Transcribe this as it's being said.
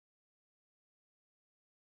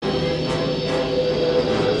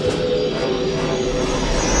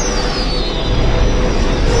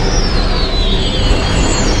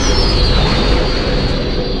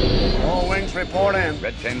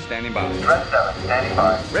10 standing by. Red 7 standing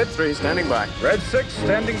by. Red 3 standing by. Red 6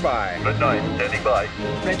 standing by. Red 9 standing by.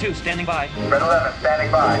 Red 2 standing by. Red 11 standing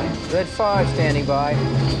by. Red 5 standing by.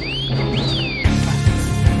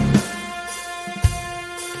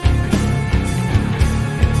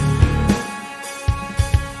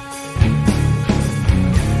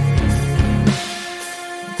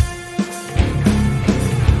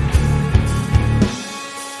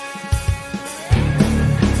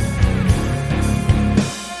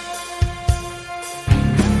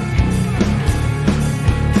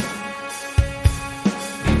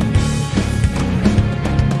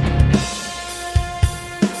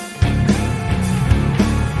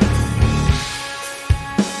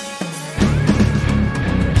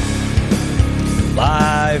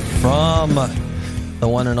 From the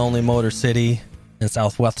one and only Motor City in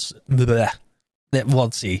Southwest. Well,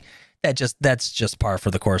 let's see. That's just par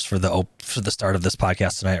for the course for the start of this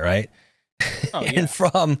podcast tonight, right? Oh, yeah. And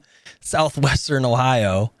from Southwestern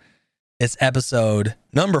Ohio, it's episode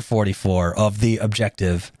number 44 of The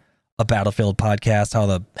Objective, a Battlefield podcast. How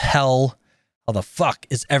the fuck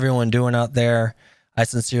is everyone doing out there? I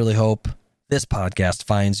sincerely hope this podcast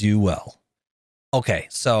finds you well. Okay,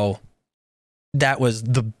 so that was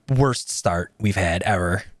the worst start we've had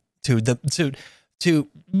ever to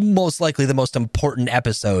most likely the most important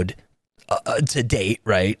episode to date,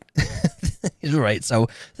 right? Right. So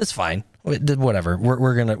that's fine. Whatever.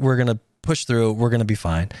 We're gonna push through. We're gonna be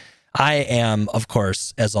fine. I am, of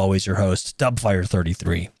course, as always, your host,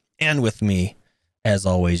 Dubfire33, and with me, as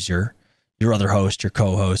always, your other host, your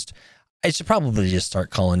co-host. I should probably just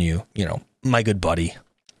start calling you, my good buddy.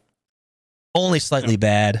 Only slightly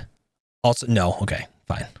bad. Also, no. Okay,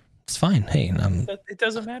 fine. It's fine. Hey, It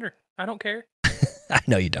doesn't matter. I don't care. I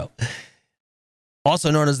know you don't.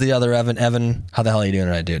 Also known as the other Evan. Evan, how the hell are you doing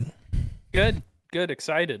tonight, dude? Good.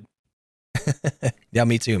 Excited. Yeah,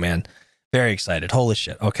 me too, man. Very excited. Holy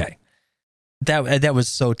shit. Okay. That was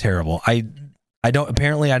so terrible. I don't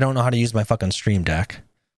know how to use my fucking Stream Deck.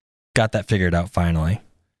 Got that figured out finally.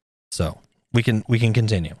 So we can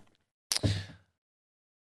continue.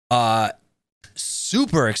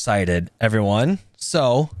 Super excited, everyone.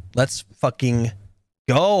 So let's fucking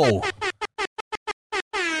go.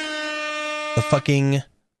 The fucking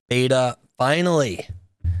beta finally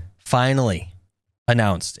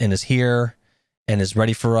announced and is here and is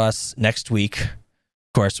ready for us next week. Of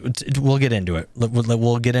course, we'll get into it.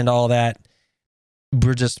 We'll get into all that.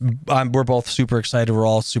 We're both super excited. We're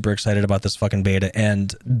all super excited about this fucking beta.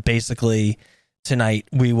 And basically tonight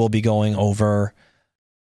we will be going over.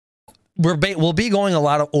 We'll be going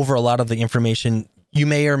over a lot of the information you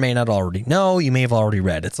may or may not already know. You may have already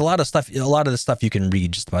read. It's a lot of stuff. A lot of the stuff you can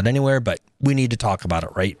read just about anywhere, but we need to talk about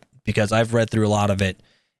it, right? Because I've read through a lot of it,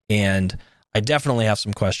 and I definitely have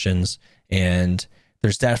some questions, and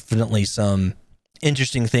there's definitely some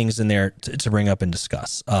interesting things in there to bring up and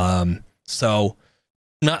discuss. So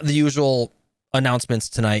not the usual announcements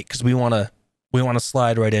tonight because we want to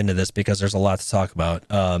slide right into this because there's a lot to talk about.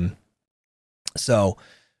 So.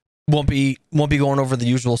 Won't be going over the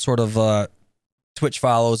usual sort of Twitch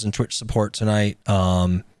follows and Twitch support tonight.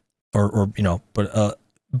 But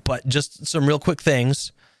just some real quick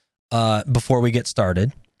things before we get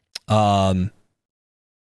started. First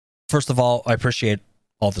of all, I appreciate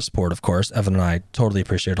all the support, of course. Evan and I totally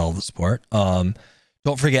appreciate all the support. Don't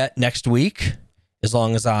forget next week, as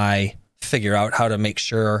long as I figure out how to make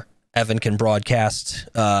sure Evan can broadcast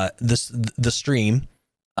the stream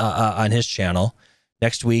on his channel.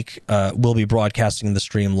 Next week, we'll be broadcasting the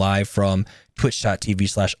stream live from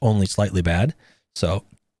twitch.tv/onlyslightly_bad. So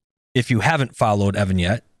if you haven't followed Evan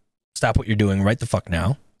yet, stop what you're doing right the fuck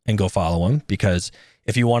now and go follow him. Because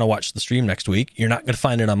if you want to watch the stream next week, you're not going to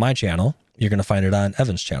find it on my channel. You're going to find it on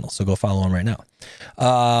Evan's channel. So go follow him right now.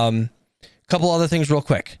 Couple other things real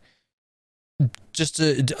quick. Just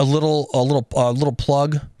a little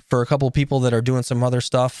plug for a couple of people that are doing some other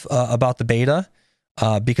stuff about the beta.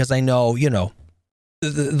 Because I know,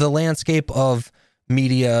 the landscape of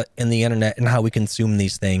media and the internet and how we consume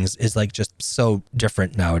these things is like just so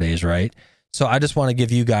different nowadays, right? So I just want to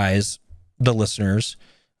give you guys, the listeners,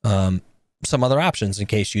 some other options in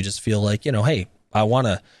case you just feel like, hey, I want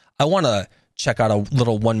to check out a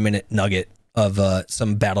little 1 minute nugget of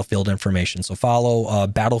some Battlefield information. So follow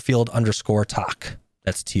Battlefield_talk.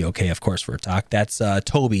 That's TOK, of course, for talk. That's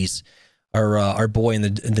Toby's. Our boy in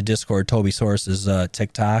the Discord, Toby Source's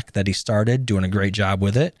TikTok that he started, doing a great job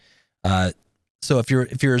with it. So if you're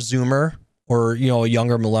a Zoomer or a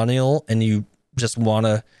younger millennial and you just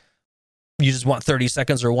want 30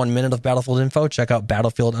 seconds or 1 minute of Battlefield info, check out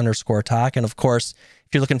Battlefield_talk. And of course,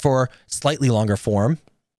 if you're looking for slightly longer form,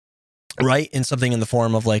 right? In something in the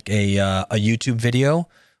form of like a YouTube video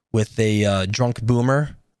with a drunk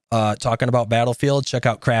boomer talking about Battlefield, check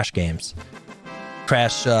out Crash Games.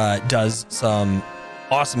 Crash does some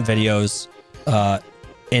awesome videos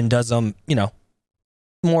and does them,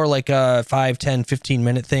 more like 5, 10,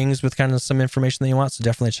 15-minute things with kind of some information that you want. So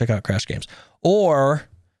definitely check out Crash Games. Or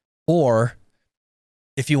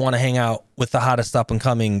if you want to hang out with the hottest up and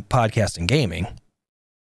coming podcast in gaming,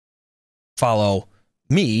 follow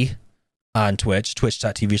me on Twitch,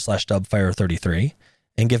 twitch.tv/dubfire33,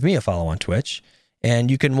 and give me a follow on Twitch.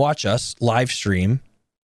 And you can watch us live stream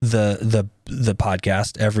the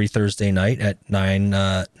podcast every Thursday night at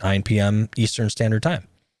 9 p.m. Eastern Standard Time.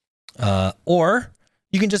 Or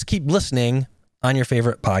you can just keep listening on your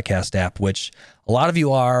favorite podcast app, which a lot of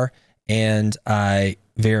you are, and I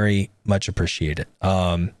very much appreciate it.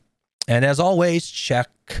 And as always, check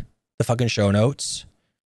the fucking show notes,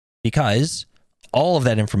 because all of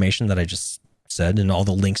that information that I just said and all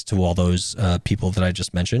the links to all those people that I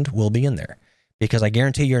just mentioned will be in there, because I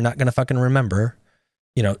guarantee you're not going to fucking remember,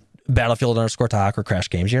 Battlefield_talk or Crash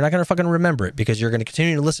Games. You're not going to fucking remember it because you're going to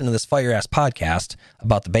continue to listen to this fire ass podcast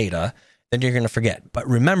about the beta. Then you're going to forget. But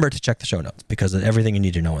remember to check the show notes, because everything you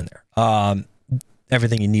need to know in there.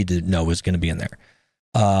 Everything you need to know is going to be in there.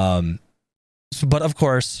 But of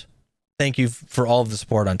course, thank you for all of the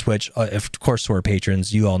support on Twitch. Of course, to our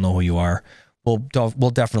patrons, you all know who you are. We'll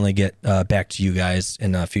definitely get back to you guys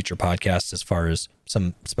in future podcasts as far as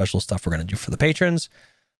some special stuff we're going to do for the patrons.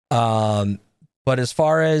 But as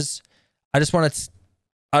far as, I just want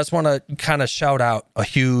to kind of shout out a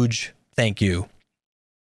huge thank you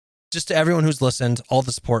just to everyone who's listened, all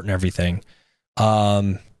the support and everything.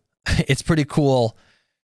 It's pretty cool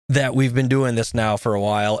that we've been doing this now for a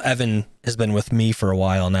while. Evan has been with me for a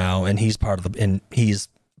while now, and he's part of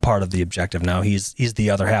the objective now. He's the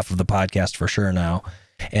other half of the podcast for sure now.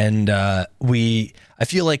 And I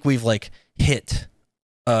feel like we've hit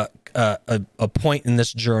a point in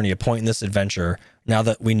this journey, a point in this adventure, now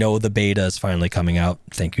that we know the beta is finally coming out.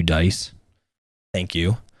 Thank you, DICE. Thank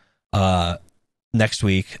you. Next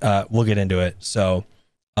week, we'll get into it. So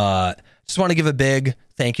just want to give a big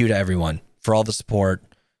thank you to everyone for all the support.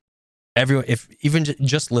 Everyone, if even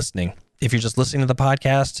just listening, if you're just listening to the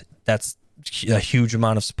podcast, that's a huge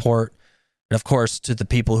amount of support. And of course, to the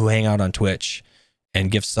people who hang out on Twitch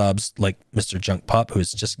and give subs, like Mr. Junk Pup,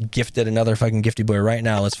 who's just gifted another fucking gifty boy right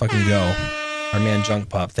now. Let's fucking go. Our man Junk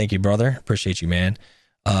Pup. Thank you, brother. Appreciate you, man.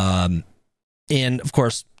 And of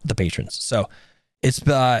course, the patrons. So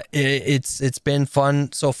it's been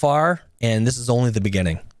fun so far, and this is only the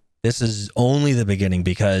beginning. This is only the beginning,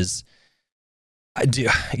 because I'm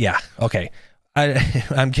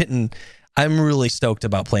really stoked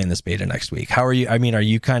about playing this beta next week. How are you? I mean, are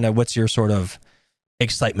you what's your sort of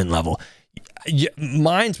excitement level?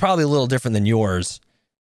 Mine's probably a little different than yours,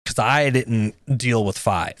 because I didn't deal with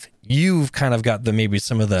 5. You've kind of got maybe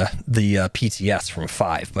some of the PTS from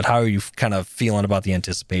 5, but how are you kind of feeling about the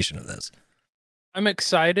anticipation of this? I'm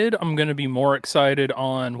excited. I'm going to be more excited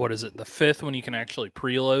on, the 5th, when you can actually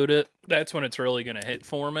preload it. That's when it's really going to hit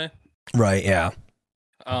for me. Right, yeah.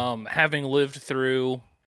 Having lived through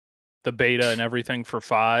the beta and everything for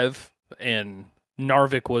 5, and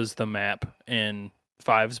Narvik was the map in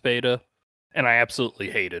 5's beta, and I absolutely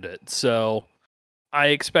hated it. So I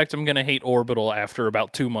expect I'm going to hate Orbital after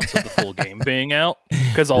about 2 months of the full game being out,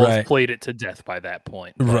 because I'll have played it to death by that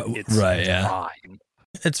point. But it's fine.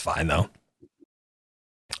 It's fine, though.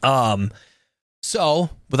 So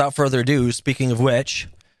without further ado, speaking of which,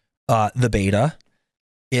 the beta,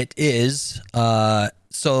 it is,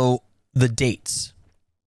 so the dates,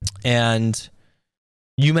 and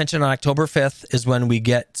you mentioned on October 5th is when we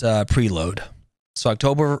get, preload. So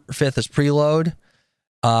October 5th is preload.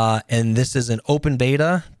 And this is an open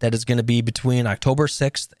beta that is going to be between October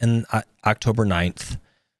 6th and October 9th.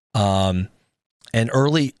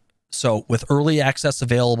 So with early access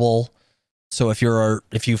available. So if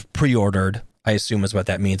you've pre-ordered, I assume is what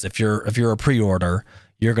that means. If you're a pre-order,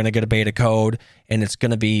 you're going to get a beta code, and it's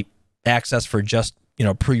going to be access for just,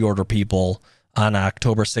 pre-order people on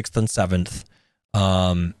October 6th and 7th.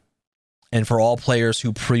 And for all players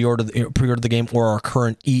who pre-ordered the game or are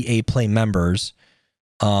current EA Play members.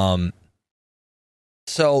 So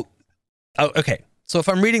if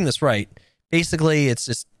I'm reading this right, basically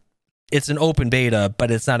it's an open beta,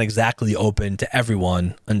 but it's not exactly open to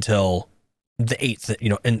everyone until the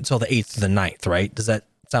 8th, until the 8th to the 9th, right? Does that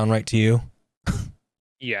sound right to you?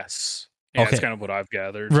 Yes. Yeah, okay. That's kind of what I've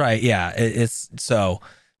gathered. Right, yeah. It's so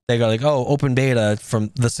they go open beta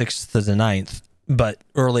from the 6th to the 9th, but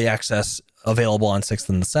early access available on 6th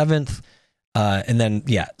and the 7th. And then,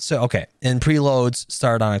 yeah. So, okay. And preloads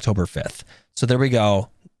start on October 5th. So there we go.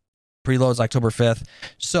 Preloads October 5th.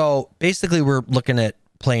 So basically we're looking at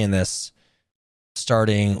playing this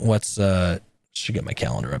starting, should get my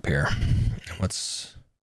calendar up here. We're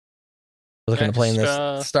looking to playing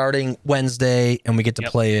this starting Wednesday, and we get to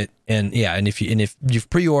play it. And yeah, and if you've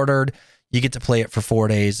pre-ordered, you get to play it for 4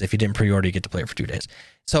 days. If you didn't pre-order, you get to play it for 2 days.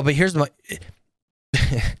 So, but here's my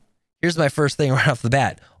first thing right off the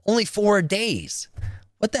bat. Only 4 days.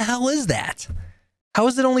 What the hell is that? How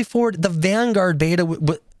is it only 4? The Vanguard beta,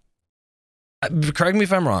 correct me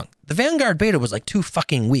if I'm wrong. The Vanguard beta was like 2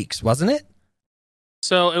 fucking weeks, wasn't it?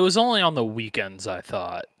 So it was only on the weekends, I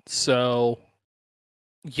thought. So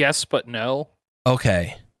yes, but no.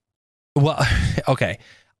 Okay. Well, okay.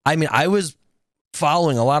 I mean, I was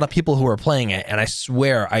following a lot of people who were playing it, and I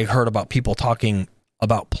swear I heard about people talking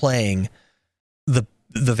about playing the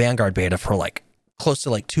Vanguard beta for like close to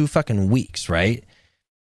like 2 fucking weeks, right?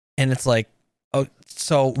 And it's like, oh,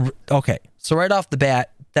 so okay. So right off the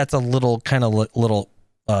bat, that's a little kind of little,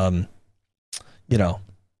 you know,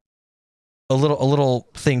 a little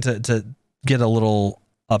thing to get a little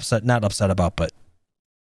not upset about, but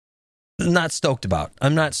not stoked about.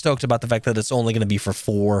 I'm not stoked about the fact that it's only going to be for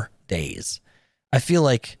 4 days. I feel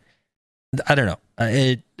like, I don't know.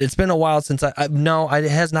 It's been a while since it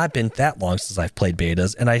has not been that long since I've played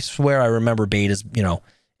betas, and I swear I remember betas, you know,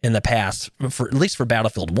 in the past, for at least for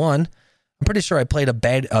Battlefield 1. I'm pretty sure I played a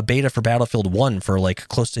beta for Battlefield 1 for like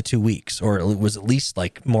close to 2 weeks, or it was at least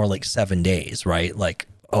like more like 7 days, right? Like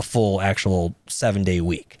a full actual 7-day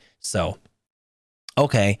week. So,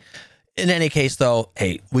 okay. In any case, though,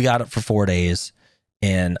 hey, we got it for 4 days,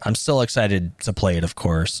 and I'm still excited to play it, of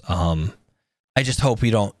course. I just hope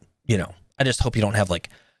you don't, I just hope you don't have like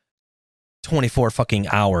 24 fucking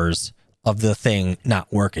hours of the thing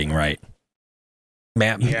not working, right?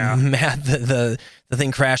 The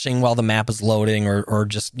thing crashing while the map is loading, or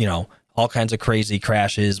just, all kinds of crazy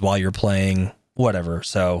crashes while you're playing, whatever.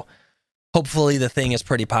 So hopefully the thing is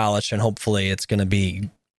pretty polished, and hopefully it's going to be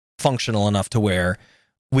functional enough to where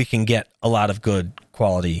we can get a lot of good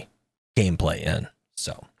quality gameplay in.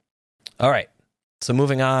 So, all right. So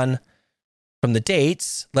moving on from the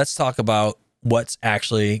dates, let's talk about what's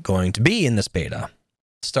actually going to be in this beta.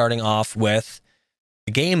 Starting off with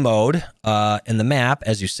the game mode and the map,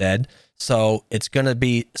 as you said. So it's going to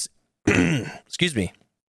be, excuse me,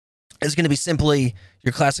 it's going to be simply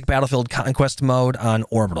your classic Battlefield Conquest mode on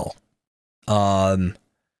Orbital.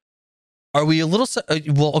 Are we a little...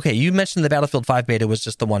 well, okay, you mentioned the Battlefield 5 beta was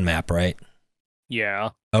just the one map, right?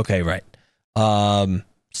 Yeah. Okay, right.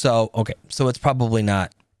 So it's probably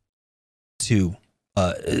not too...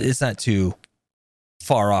 it's not too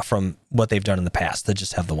far off from what they've done in the past to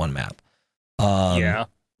just have the one map. Yeah.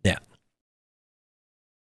 Yeah.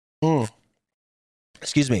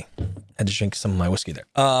 Excuse me. I had to drink some of my whiskey there.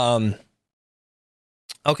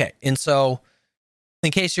 Okay, and so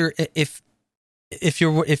in case if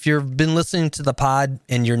you've been listening to the pod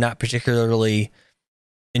and you're not particularly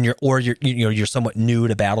you're somewhat new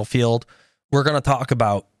to Battlefield, we're going to talk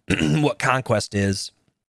about what Conquest is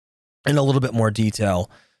in a little bit more detail,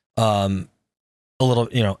 in a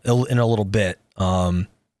little bit,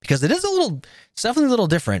 because it's definitely a little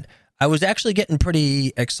different. I was actually getting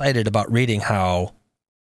pretty excited about reading how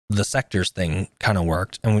the sectors thing kind of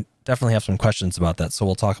worked, and we definitely have some questions about that, so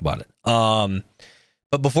we'll talk about it.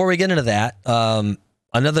 But before we get into that,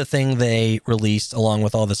 another thing they released along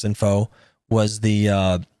with all this info was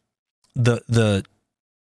the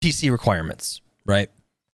PC requirements, right?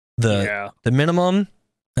 The minimum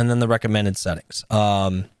and then the recommended settings.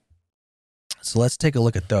 So let's take a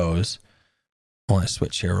look at those. I want to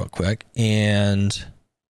switch here real quick. And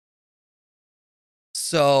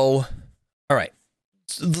so, all right.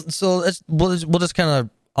 So we'll just kind of,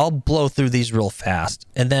 I'll blow through these real fast.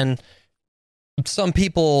 And then some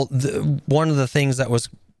people, one of the things that was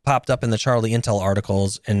popped up in the Charlie Intel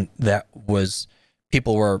articles, and that was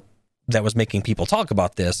making people talk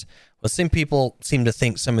about this, was some people seem to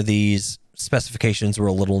think some of these specifications were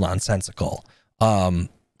a little nonsensical,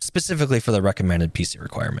 specifically for the recommended PC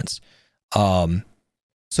requirements.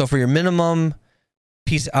 So for your minimum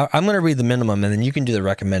PC, I'm going to read the minimum and then you can do the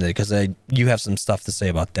recommended, because you have some stuff to say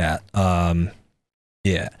about that.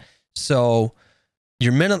 Yeah. So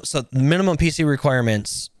your minimum PC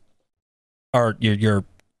requirements are your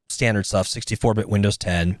standard stuff: 64-bit Windows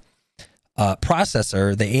 10,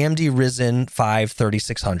 processor, the AMD Ryzen 5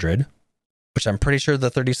 3600, which I'm pretty sure the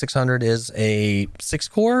 3600 is a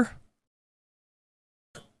 6-core.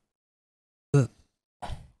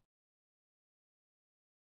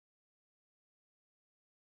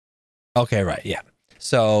 Okay, right, yeah.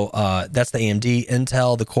 So that's the AMD.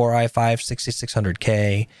 Intel, the Core i5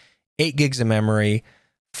 6600K, 8 gigs of memory,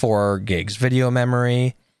 4 gigs video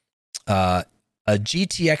memory, a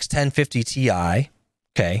GTX 1050 Ti.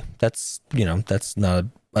 Okay, that's not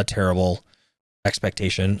a terrible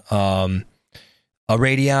expectation. A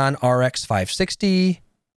Radeon RX 560,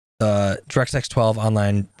 DirectX 12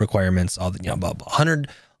 online requirements, all the about 100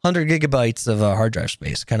 gigabytes of hard drive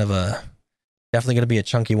space. Kind of definitely going to be a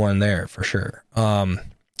chunky one there for sure.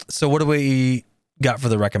 So what do we got for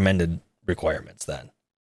the recommended requirements then?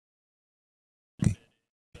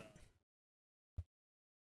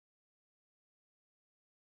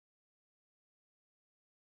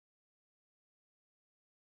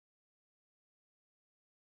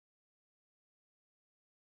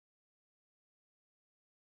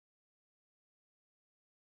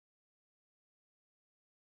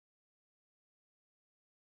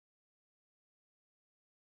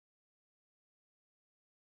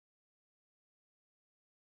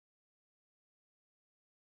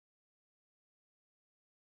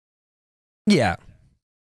 Yeah.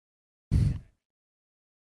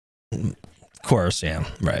 Of course, yeah,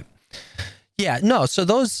 right. Yeah, no, I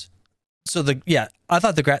thought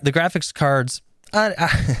the graphics cards,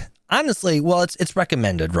 honestly, well, it's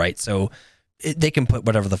recommended, right? So they can put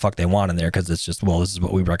whatever the fuck they want in there because it's just, well, this is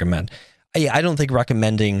what we recommend. Yeah, I don't think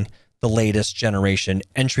recommending the latest generation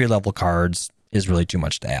entry level cards is really too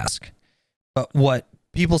much to ask. But what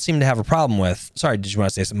people seem to have a problem with, sorry, did you want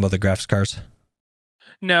to say something about the graphics cards?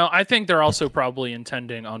 No, I think they're also probably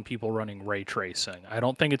intending on people running ray tracing. I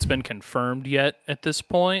don't think it's been confirmed yet at this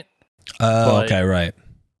point. Okay, right.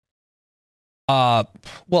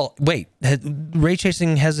 Well, wait. Ray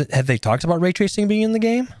tracing have they talked about ray tracing being in the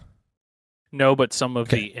game? No, but some of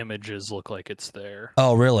the images look like it's there.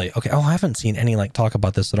 Oh, really? Okay. Oh, I haven't seen any talk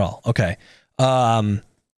about this at all. Okay.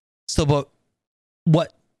 So, but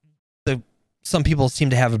what some people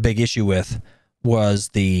seem to have a big issue with was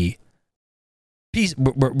the piece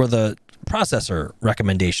were the processor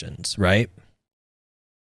recommendations, right?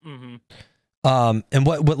 Mm-hmm. And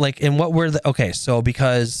what were the, okay, so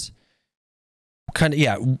because kind of,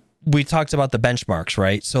 yeah, we talked about the benchmarks,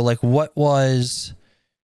 right? So what was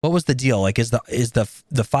the deal? Is the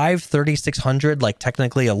 5-3600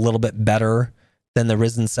 technically a little bit better than the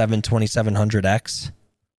Ryzen 7 2700X?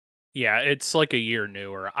 Yeah, it's a year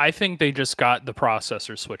newer. I think they just got the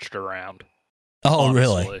processor switched around. Oh, honestly.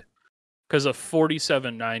 Really? Because a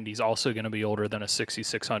 4790 is also going to be older than a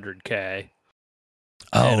 6600K.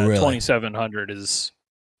 Oh, and really? 2700 is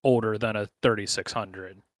older than a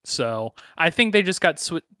 3600. So I think they just got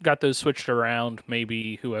those switched around.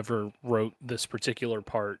 Maybe whoever wrote this particular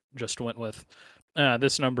part just went with,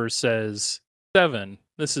 this number says 7.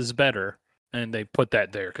 This is better. And they put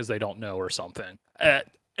that there because they don't know or something. I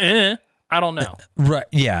don't know. Right.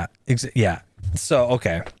 Yeah. Yeah. So,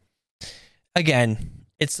 okay. Again,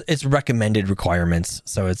 it's recommended requirements.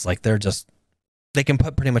 So it's they can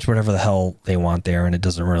put pretty much whatever the hell they want there, and it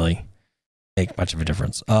doesn't really make much of a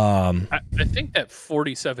difference. I think that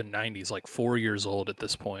 4790 is 4 years old at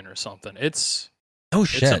this point or something. It's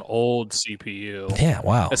shit. It's an old CPU. Yeah,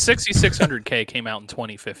 wow. A 6600K came out in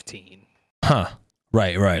 2015. Huh.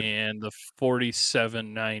 Right. And the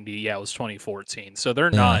 4790, yeah, it was 2014. So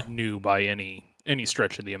they're not new by any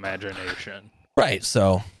stretch of the imagination. Right.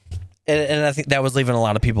 So, and I think that was leaving a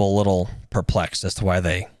lot of people a little perplexed as to why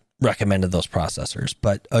they recommended those processors.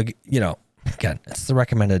 But again, it's the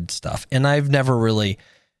recommended stuff, and I've never really.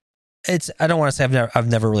 I don't want to say I've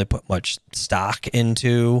never really put much stock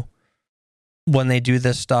into when they do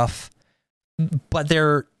this stuff, but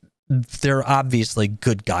they're obviously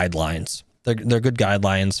good guidelines. They're good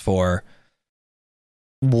guidelines for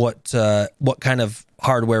what kind of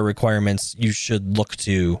hardware requirements you should look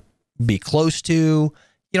to be close to.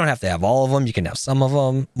 You don't have to have all of them. You can have some of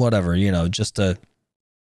them, whatever, just to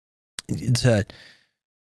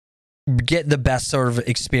get the best sort of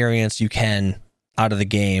experience you can out of the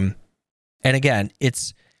game. And again,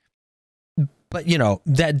 but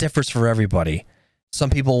that differs for everybody. Some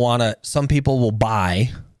people will buy,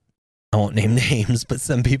 I won't name names, but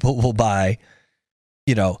some people will buy,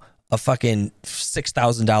 a fucking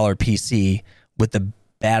 $6,000 PC with the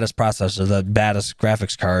baddest processor, the baddest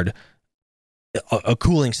graphics card, a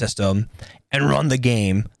cooling system, and run the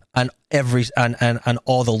game on on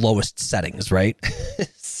all the lowest settings, right?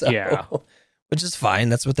 So, yeah, which is fine.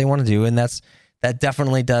 That's what they want to do, and that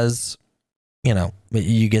definitely does.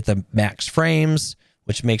 You get the max frames,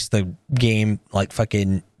 which makes the game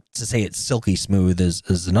fucking, to say it's silky smooth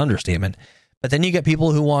is an understatement. But then you get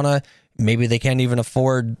people who want to maybe they can't even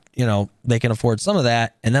afford, they can afford some of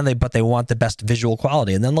that, and then but they want the best visual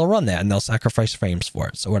quality, and then they'll run that and they'll sacrifice frames for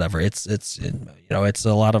it. So whatever, it's it's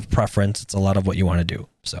a lot of preference. It's a lot of what you want to do.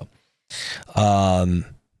 So,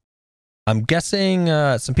 I'm guessing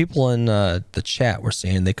some people in the chat were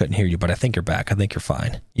saying they couldn't hear you, but I think you're back. I think you're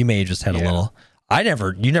fine. You may have just had a little.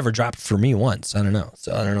 You never dropped for me once. I don't know.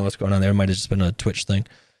 So I don't know what's going on there. It might have just been a Twitch thing.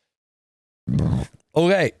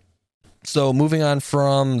 Okay. So moving on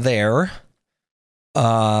from there,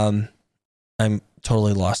 I'm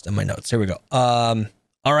totally lost in my notes. Here we go. All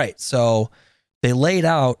right. So they laid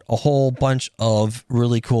out a whole bunch of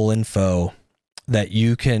really cool info that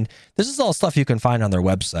you can, this is all stuff you can find on their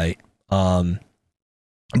website.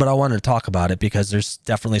 But I wanted to talk about it because there's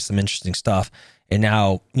definitely some interesting stuff. And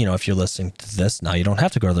now, if you're listening to this, now you don't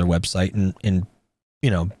have to go to their website and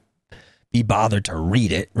be bothered to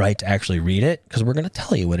read it, right? To actually read it, because we're going to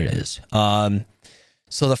tell you what it is.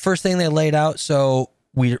 So the first thing they laid out, so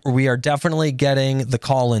we are definitely getting the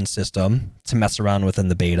call-in system to mess around with in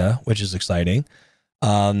the beta, which is exciting.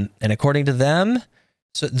 And according to them,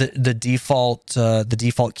 so the default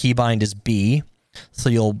keybind is B. So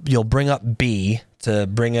you'll bring up B to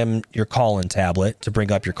bring in your call-in tablet, to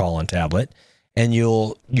bring up your call-in tablet. And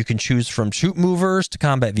you can choose from shoot movers to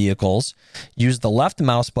combat vehicles. Use the left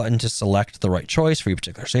mouse button to select the right choice for your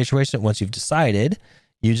particular situation. Once you've decided,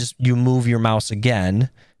 you move your mouse again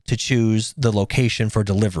to choose the location for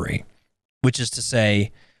delivery, which is to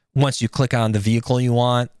say, once you click on the vehicle you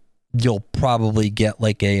want, you'll probably get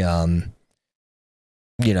like a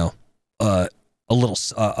little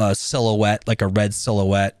silhouette, like a red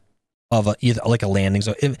silhouette of either like a landing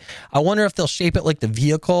zone. I wonder if they'll shape it like the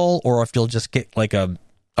vehicle, or if you'll just get like a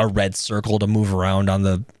red circle to move around on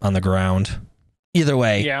the ground. Either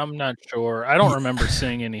way. Yeah, I'm not sure. I don't remember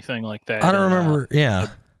seeing anything like that. I don't remember. Yeah.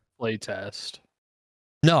 Play test.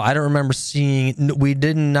 No, I don't remember seeing. We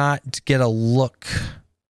did not get a look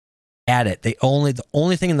at it. The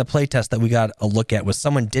only thing in the play test that we got a look at was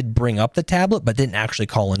someone did bring up the tablet, but didn't actually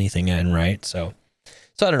call anything in. Right. So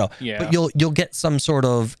I don't know. Yeah. But you'll get some sort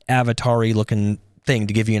of avatar-y looking thing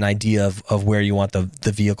to give you an idea of where you want the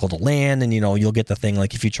vehicle to land, and you'll get the thing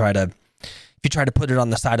like if you try to put it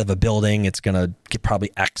on the side of a building, it's gonna get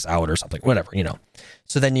probably X out or something, whatever.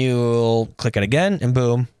 So then you'll click it again, and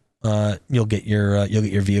boom, you'll get your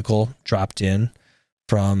vehicle dropped in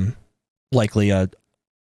from likely a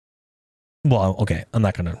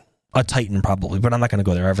Titan probably, but I'm not gonna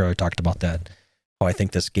go there. I've already talked about that. Oh, I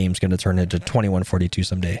think this game's going to turn into 2142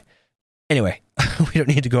 someday. Anyway, we don't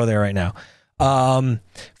need to go there right now.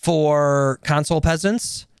 For console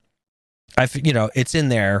peasants, it's in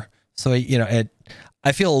there. So,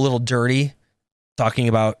 I feel a little dirty talking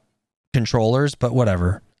about controllers, but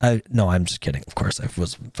whatever. No, I'm just kidding. Of course, I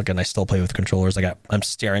still play with controllers. I'm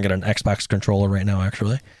staring at an Xbox controller right now,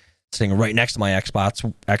 actually. Sitting right next to my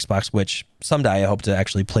Xbox, which someday I hope to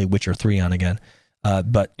actually play Witcher 3 on again.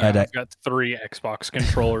 But I've got 3 Xbox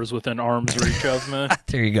controllers within arm's reach of me.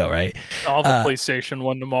 There you go. Right. I'll have a PlayStation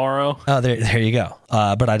 1 tomorrow. Oh, there you go.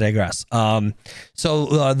 But I digress. So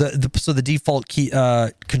the default key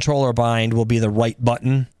controller bind will be the right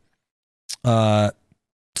button to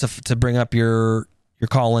bring up your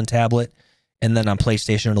call-in tablet, and then on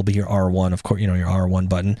PlayStation it'll be your R1, of course, your R1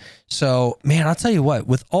 button. So man, I'll tell you what,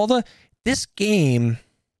 with all this game,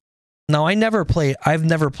 now I've never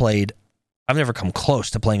come close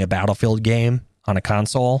to playing a Battlefield game on a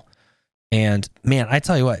console. And man, I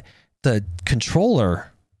tell you what, the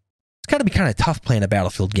controller, it's got to be kind of tough playing a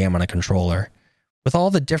Battlefield game on a controller with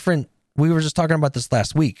all the different, we were just talking about this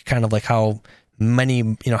last week, kind of like how many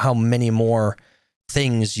more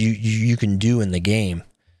things you can do in the game.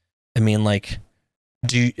 I mean, like,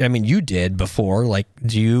 you did before, like,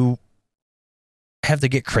 do you have to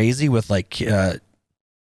get crazy with like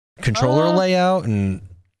controller layout and...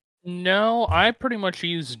 No, I pretty much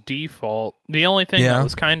used default. The only thing that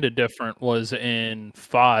was kind of different was in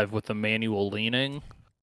 5 with the manual leaning.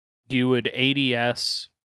 You would ADS,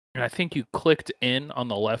 and I think you clicked in on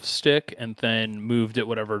the left stick and then moved it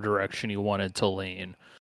whatever direction you wanted to lean.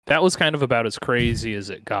 That was kind of about as crazy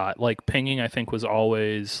as it got. Like pinging, I think, was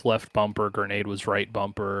always left bumper, grenade was right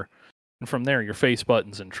bumper. And from there, your face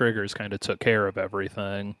buttons and triggers kind of took care of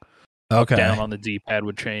everything. Okay. Down on the D-pad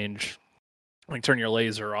would change. Like turn your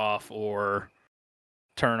laser off or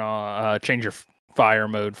turn on, change your fire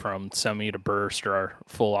mode from semi to burst or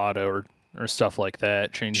full auto or stuff like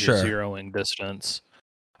that. Change your zeroing distance.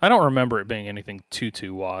 I don't remember it being anything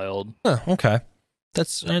too wild. Oh, okay.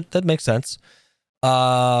 That makes sense.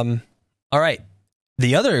 All right.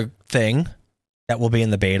 The other thing that will be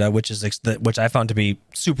in the beta, which I found to be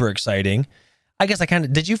super exciting. I guess I kind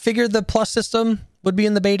of did. You figure the Plus system would be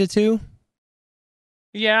in the beta too?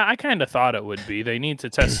 Yeah, I kind of thought it would be. They need to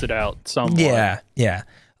test it out somewhat. Yeah.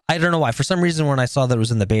 I don't know why. For some reason, when I saw that it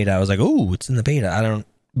was in the beta, I was like, "Oh, it's in the beta."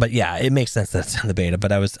 But yeah, it makes sense that it's in the beta.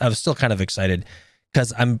 But I was still kind of excited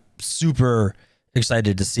because I'm super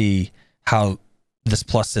excited to see how this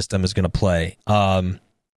Plus system is going to play. And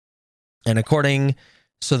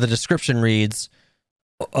so the description reads,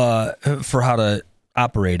 for how to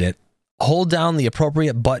operate it: hold down the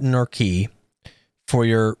appropriate button or key for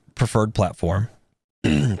your preferred platform,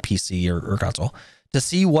 PC or console, to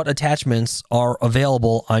see what attachments are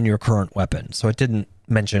available on your current weapon. So it didn't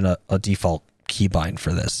mention a default keybind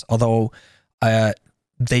for this, although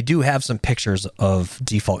they do have some pictures of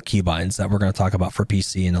default keybinds that we're going to talk about for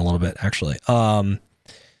PC in a little bit, actually.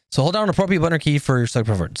 So hold down an appropriate button or key for your select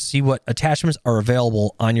preferred. See what attachments are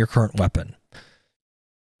available on your current weapon.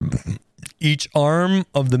 Each arm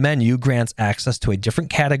of the menu grants access to a different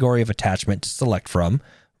category of attachment to select from.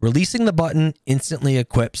 Releasing the button instantly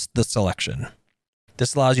equips the selection.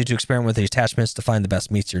 This allows you to experiment with the attachments to find the best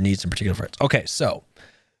meets your needs in particular frames. Okay, so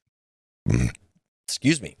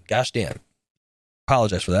excuse me. Gosh damn.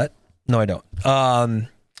 Apologize for that. No, I don't.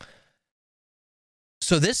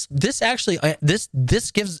 So this actually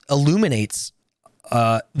illuminates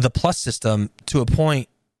the Plus system to a point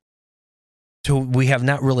we have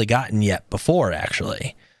not really gotten yet before,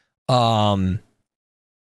 actually. I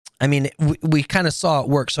mean, we kind of saw it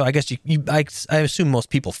work, so I guess I assume most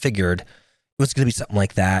people figured it was going to be something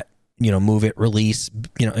like that. Move it, release,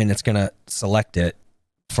 and it's going to select it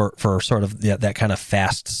for sort of that kind of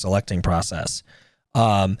fast selecting process.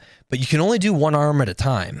 But you can only do one arm at a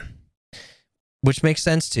time, which makes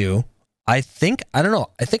sense too. I don't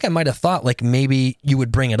know. I think I might have thought like maybe you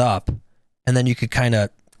would bring it up, and then you could kind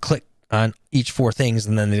of click on each four things,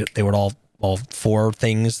 and then they would all four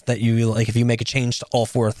things that you like. If you make a change to all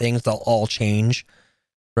four things, they'll all change,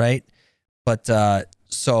 right? But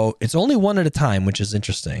so it's only one at a time, which is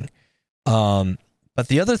interesting. But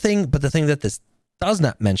the thing that this does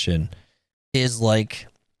not mention is like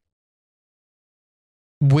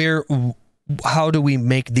how do we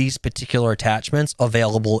make these particular attachments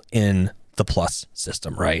available in the Plus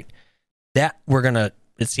system, right? That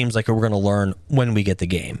it seems like we're gonna learn when we get the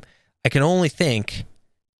game. I can only think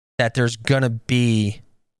that there's gonna be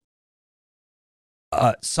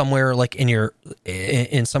somewhere like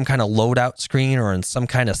in some kind of loadout screen or in some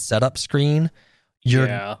kind of setup screen, you're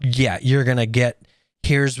gonna get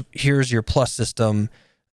here's your Plus system,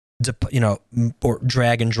 or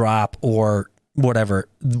drag and drop or whatever,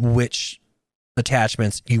 which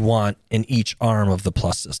attachments you want in each arm of the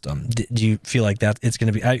Plus system. Do you feel like that it's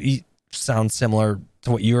going to be sound similar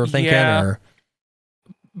to what you were thinking? Yeah. Or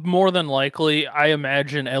More than likely, I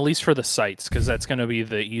imagine, at least for the sights, because that's going to be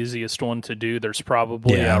the easiest one to do. There's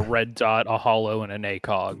probably a red dot, a hollow, and an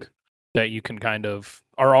ACOG that you can kind of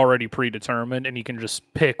are already predetermined, and you can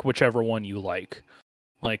just pick whichever one you like.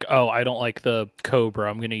 Like, oh, I don't like the Cobra,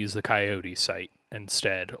 I'm going to use the Coyote sight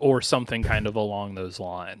instead, or something kind of along those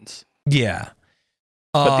lines. Yeah.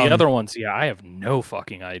 But the other ones, I have no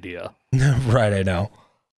fucking idea. Right, I know.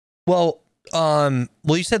 Well,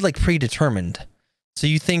 you said like predetermined. So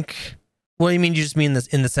you think, what do you mean? You just mean this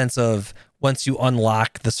in the sense of once you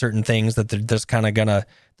unlock the certain things that there's kind of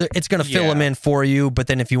it's gonna fill them in for you, but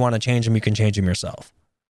then if you want to change them, you can change them yourself.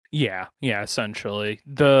 Yeah, essentially.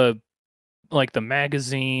 The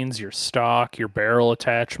magazines, your stock, your barrel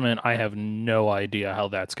attachment, I have no idea how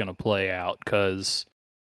that's going to play out, because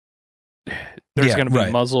there's going to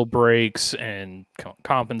be muzzle brakes and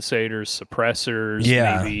compensators, suppressors,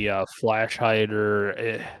 maybe a flash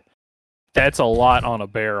hider. That's a lot on a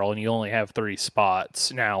barrel, and you only have 3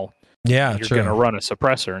 spots. Now, you're going to run a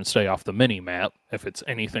suppressor and stay off the mini-map if it's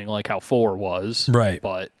anything like how 4 was. Right.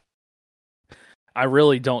 But I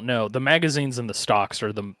really don't know. The magazines and the stocks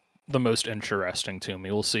are the most interesting to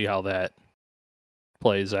me. We'll see how that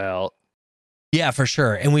plays out. Yeah, for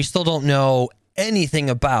sure. And we still don't know anything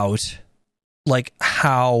about like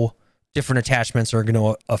how different attachments are going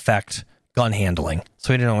to affect gun handling.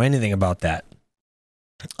 So we don't know anything about that.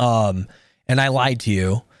 And I lied to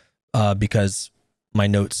you because my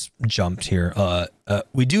notes jumped here.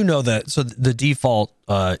 We do know that, so the default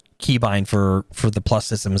keybind for the Plus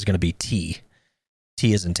system is going to be T.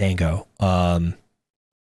 T is in Tango.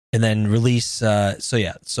 And then release, so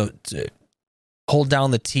hold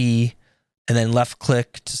down the T and then left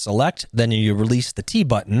click to select. Then you release the T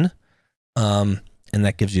button, and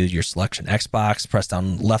that gives you your selection. Xbox, press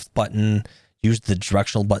down left button, use the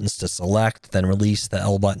directional buttons to select, then release the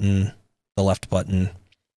L button, the left button,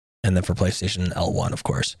 and then for PlayStation, L1, of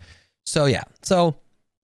course. So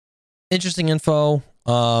interesting info.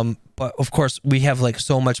 But of course, we have like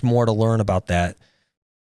so much more to learn about that,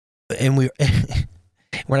 and we're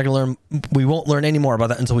not gonna learn. We won't learn any more about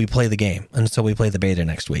that until we play the game, until we play the beta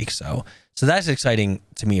next week. So that's exciting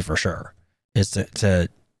to me for sure. Is to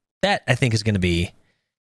that I think is going to be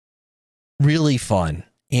really fun,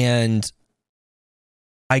 and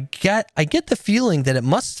I get the feeling that it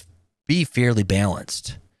must be fairly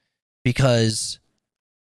balanced, because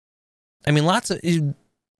I mean, lots of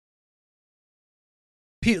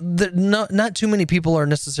not too many people are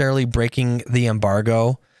necessarily breaking the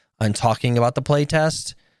embargo on talking about the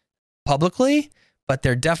playtest publicly, but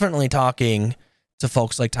they're definitely talking to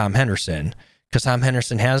folks like Tom Henderson, because Tom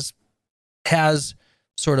Henderson has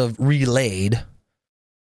sort of relayed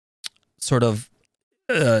sort of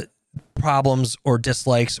problems or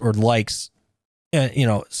dislikes or likes,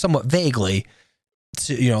 somewhat vaguely,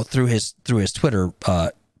 to, through his Twitter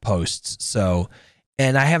posts. So,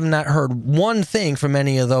 and I have not heard one thing from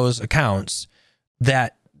any of those accounts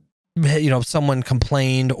that someone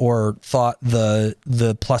complained or thought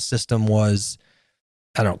the plus system was,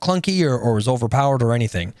 I don't know, clunky or was overpowered or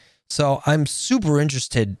anything. So I'm super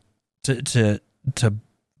interested to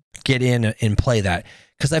get in and play that,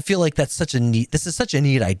 because I feel like this is such a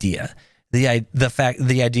neat idea. The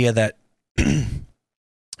idea that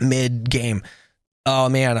mid game, oh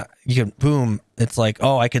man, you can boom. It's like,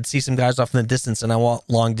 oh, I could see some guys off in the distance and I want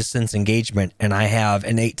long distance engagement, and I have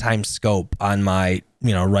an 8x scope on my,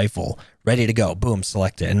 rifle ready to go. Boom,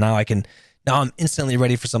 select it. And now I'm instantly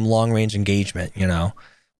ready for some long range engagement,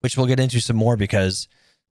 which we'll get into some more, because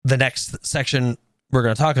the next section we're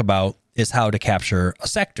going to talk about is how to capture a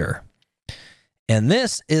sector. And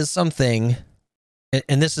this is something,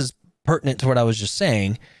 and this is pertinent to what I was just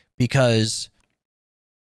saying, because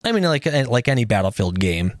I mean, like any Battlefield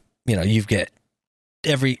game, you get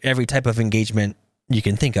every type of engagement you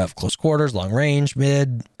can think of: close quarters, long range,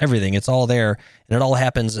 mid, everything. It's all there, and it all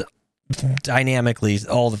happens dynamically,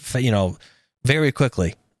 very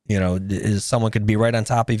quickly. Someone could be right on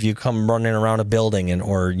top of you, come running around a building,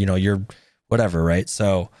 or you're whatever, right?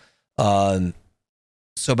 So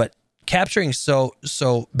but capturing, so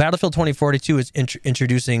Battlefield 2042 is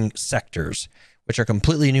introducing sectors, which are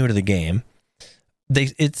completely new to the game.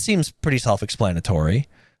 It seems pretty self-explanatory,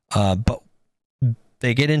 but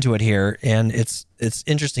they get into it here, and it's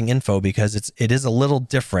interesting info, because it is a little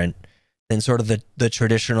different than sort of the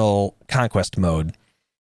traditional conquest mode.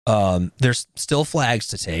 There's still flags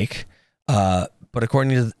to take, but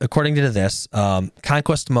according to this,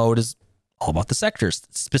 conquest mode is all about the sectors,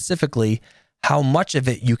 specifically how much of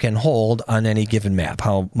it you can hold on any given map,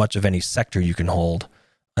 how much of any sector you can hold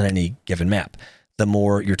on any given map. The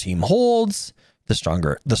more your team holds, the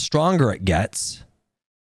stronger it gets.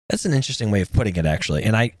 That's an interesting way of putting it, actually.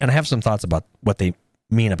 And I have some thoughts about what they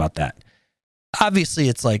mean about that. Obviously,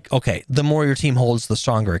 it's like, okay, the more your team holds, the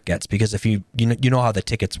stronger it gets, because if you know how the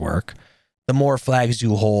tickets work, the more flags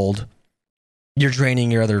you hold, you're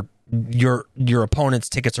draining your opponent's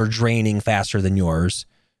tickets are draining faster than yours,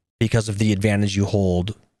 because of the advantage you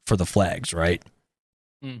hold for the flags, right?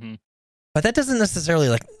 Mm-hmm. But that doesn't necessarily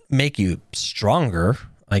like make you stronger,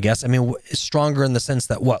 I guess. I mean, stronger in the sense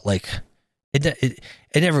that what, like it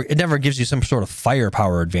never gives you some sort of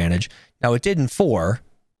firepower advantage. Now, it did in 4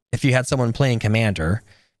 if you had someone playing commander,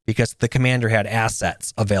 because the commander had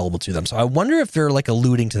assets available to them. So I wonder if they're like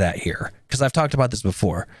alluding to that here, because I've talked about this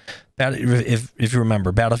before. If you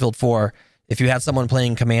remember, Battlefield 4, if you had someone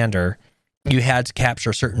playing commander, you had to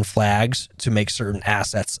capture certain flags to make certain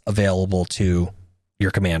assets available to your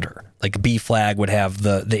commander. Like a B flag would have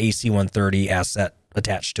the AC-130 asset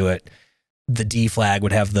attached to it. The D flag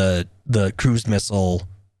would have the cruise missile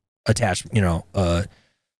attached,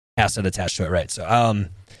 asset attached to it, right? So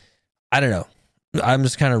I don't know. I'm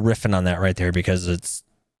just kind of riffing on that right there, because it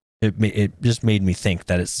just made me think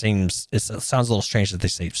that it sounds a little strange that they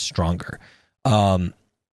say stronger.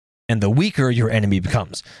 And the weaker your enemy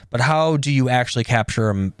becomes. But how do you actually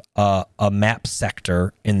capture a map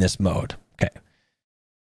sector in this mode? Okay.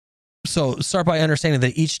 So start by understanding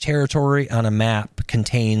that each territory on a map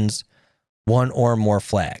contains one or more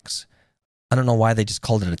flags. I don't know why they just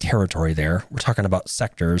called it a territory there. We're talking about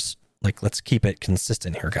sectors. Like, let's keep it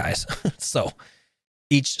consistent here, guys. So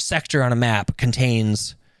each sector on a map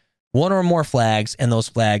contains one or more flags, and those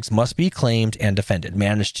flags must be claimed and defended.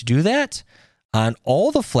 Manage to do that on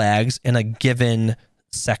all the flags in a given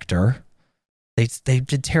sector. They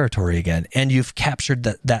did territory again, and you've captured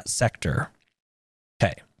that sector.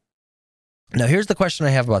 Okay. Now here's the question I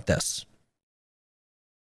have about this.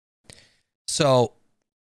 So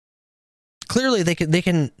clearly they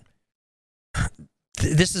can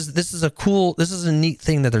this is a neat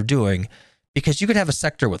thing that they're doing, because you could have a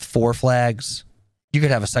sector with 4 flags, you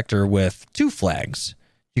could have a sector with 2 flags,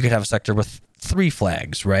 you could have a sector with 3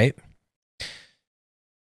 flags, right?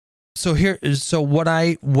 So what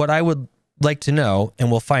I would like to know, and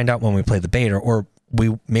we'll find out when we play the beta, or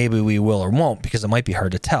maybe we will or won't, because it might be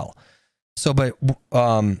hard to tell. So, but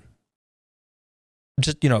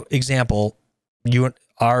just, example,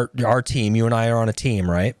 our team, you and I are on a team,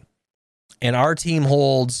 right? And our team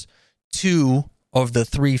holds 2 of the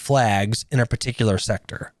 3 flags in a particular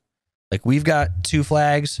sector. Like, we've got 2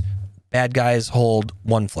 flags, bad guys hold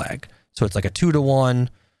 1 flag. So it's like a 2-to-1.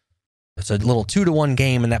 It's a little 2-to-1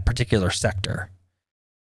 game in that particular sector.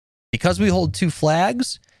 Because we hold 2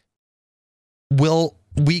 flags, will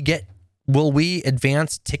we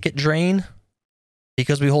advance ticket drain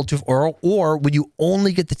because we hold 2, or would you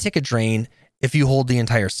only get the ticket drain if you hold the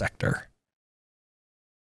entire sector?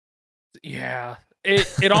 Yeah.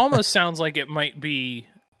 It almost sounds like it might be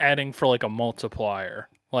adding for like a multiplier.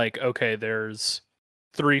 Like, okay, there's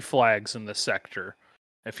 3 flags in the sector.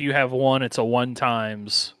 If you have 1, it's a 1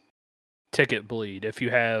 times ticket bleed. If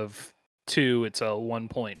you have 2, it's a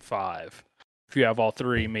 1.5. If you have all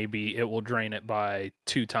 3, maybe it will drain it by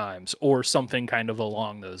 2 times, or something kind of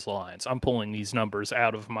along those lines. I'm pulling these numbers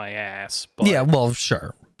out of my ass. But yeah, well,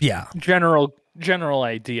 sure. Yeah. General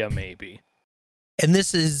idea, maybe. And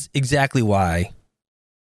this is exactly why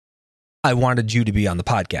I wanted you to be on the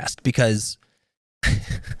podcast, because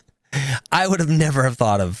I would have never have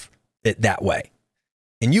thought of it that way.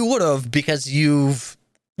 And you would have, because you've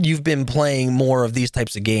been playing more of these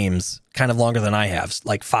types of games kind of longer than I have,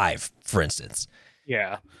 like 5, for instance.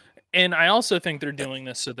 Yeah. And I also think they're doing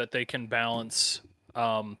this so that they can balance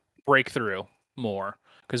breakthrough more,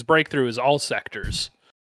 because breakthrough is all sectors.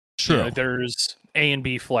 True. There's A and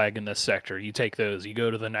B flag in this sector. You take those, you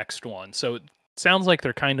go to the next one. So it sounds like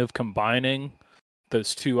they're kind of combining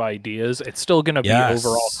those 2 ideas. It's still going to be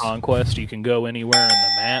overall conquest. You can go anywhere in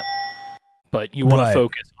the map, but you want to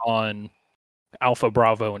focus on Alpha,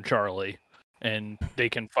 Bravo, and Charlie, and they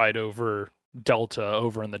can fight over Delta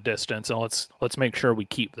over in the distance. And let's make sure we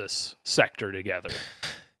keep this sector together.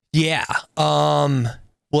 Yeah.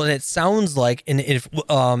 Well, it sounds like, and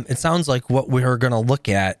it sounds like what we're going to look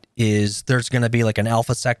at is there's going to be like an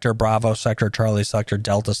Alpha sector, Bravo sector, Charlie sector,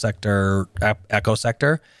 Delta sector, Echo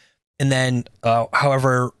sector. And then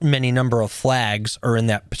however many number of flags are in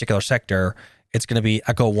that particular sector, it's going to be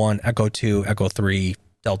Echo 1, Echo 2, Echo 3,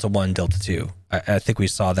 Delta 1, Delta 2. I think we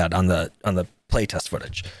saw that on the playtest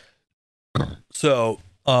footage. So,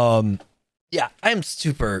 yeah, I'm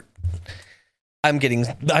getting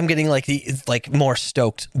like more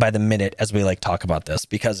stoked by the minute as we like talk about this,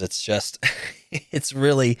 because it's just this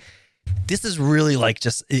is really like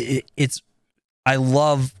just it's I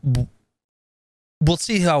love. We'll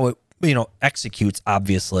see how it executes,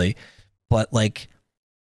 obviously, but like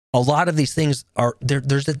a lot of these things are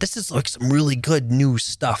this is like some really good new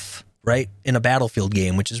stuff, right, in a Battlefield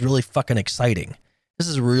game, which is really fucking exciting. This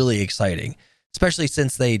is really exciting, especially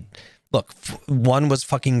since 1 was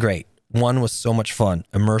fucking great. 1 was so much fun,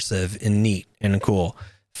 immersive and neat and cool.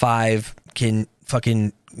 5 can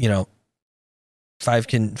fucking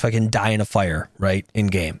die in a fire, right, in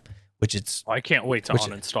game, which it's. I can't wait to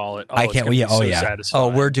uninstall it. I can't wait. Yeah. Oh, yeah.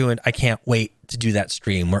 Satisfying. I can't wait to do that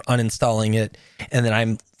stream. We're uninstalling it, and then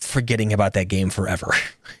I'm forgetting about that game forever,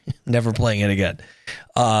 never playing it again.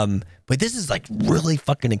 But this is like really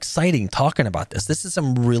fucking exciting talking about this. This is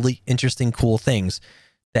some really interesting, cool things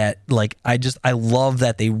that like I love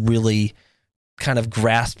that they really kind of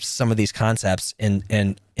grasped some of these concepts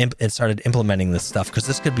and started implementing this stuff, because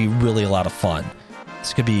this could be really a lot of fun.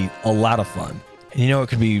 This could be a lot of fun. And it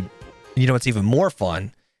could be, what's even more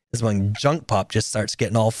fun is when Junk Pup just starts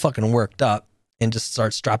getting all fucking worked up and just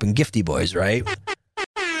starts dropping gifty boys, right?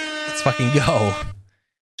 Let's fucking go.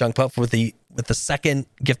 Junk Pup with the second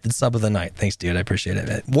gifted sub of the night. Thanks, dude. I appreciate it,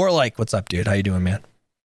 man. Warlike, what's up, dude? How you doing, man?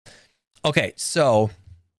 Okay, so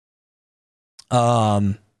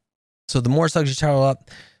the more subs you total up,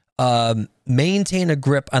 maintain a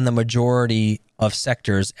grip on the majority of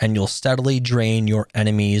sectors, and you'll steadily drain your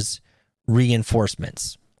enemies'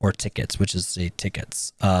 reinforcements or tickets, which is the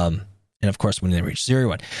tickets. And of course, when they reach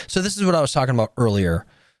 0-1. So this is what I was talking about earlier,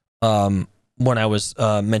 when I was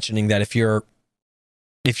mentioning that if you're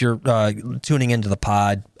tuning into the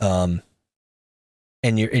pod,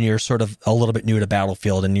 and you're sort of a little bit new to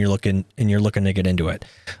Battlefield, and you're looking to get into it.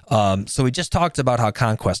 So we just talked about how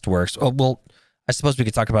Conquest works. Oh, well, I suppose we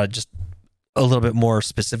could talk about it just a little bit more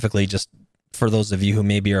specifically, just for those of you who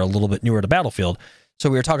maybe are a little bit newer to Battlefield. So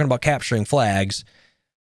we were talking about capturing flags.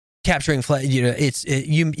 capturing flag,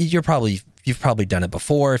 you've probably done it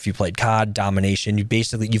before. If you played COD domination,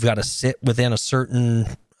 you've got to sit within a certain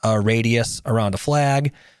radius around a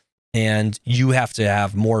flag, and you have to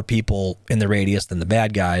have more people in the radius than the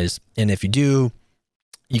bad guys. And if you do,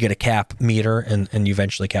 you get a cap meter, and you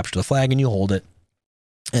eventually capture the flag and you hold it.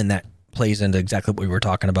 And that plays into exactly what we were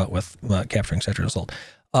talking about with capturing Sexual Assault.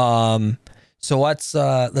 So let's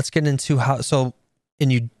get into how. So,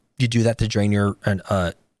 and you do that to drain your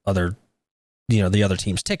other, the other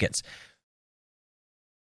team's tickets.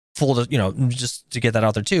 Just to get that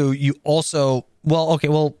out there too. You also,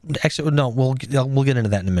 actually, no, we'll get into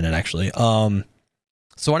that in a minute. Actually, so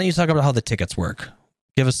why don't you talk about how the tickets work?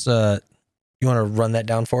 Give us you want to run that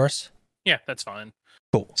down for us? Yeah, that's fine.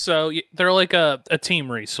 Cool. So they're like a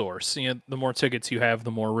team resource. The more tickets you have,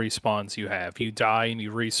 the more respawns you have. You die and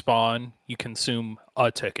you respawn, you consume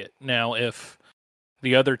a ticket. Now, if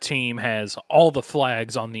the other team has all the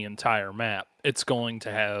flags on the entire map, it's going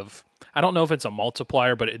to have, I don't know if it's a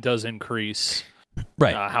multiplier, but it does increase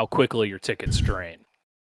how quickly your tickets drain.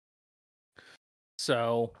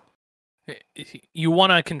 So you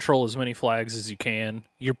want to control as many flags as you can.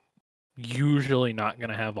 You're usually not going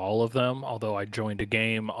to have all of them, although I joined a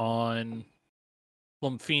game on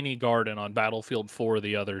Lumpini Garden on Battlefield 4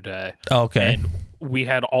 the other day. Okay. And we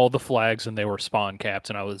had all the flags and they were spawn capped,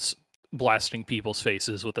 and I was blasting people's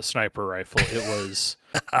faces with a sniper rifle. It was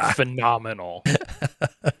phenomenal.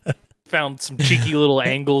 Found some cheeky little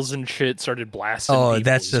angles and shit, started blasting people.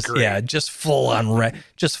 That's just full on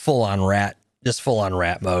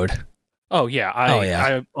rat mode. Oh yeah,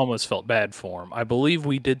 I almost felt bad for him. I believe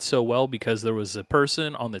we did so well because there was a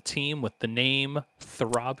person on the team with the name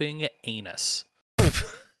Throbbing Anus.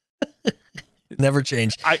 Never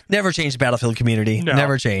change. Never change Battlefield community. No.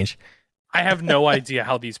 Never change. I have no idea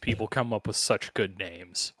how these people come up with such good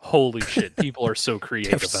names. Holy shit, people are so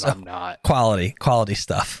creative and I'm not. Quality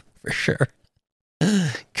stuff for sure.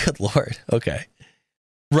 Good Lord. Okay.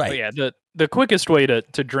 Right. But yeah, the quickest way to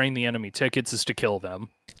drain the enemy tickets is to kill them.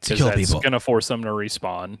 To kill people. It's going to force them to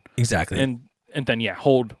respawn. Exactly. And then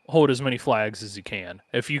hold as many flags as you can.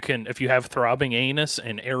 If you have Throbbing Anus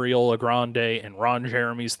and Ariel Grande and Ron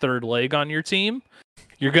Jeremy's third leg on your team,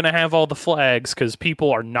 you're going to have all the flags because people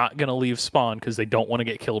are not going to leave spawn because they don't want to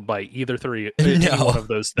get killed by either any one of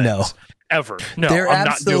those things. No. Ever. No, I'm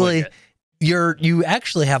absolutely, not doing it. You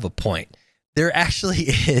actually have a point. There actually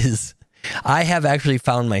is. I have actually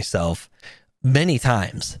found myself many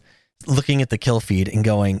times looking at the kill feed and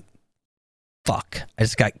going, fuck, I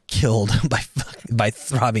just got killed by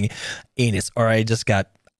Throbbing Anus, or I just got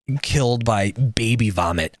killed by baby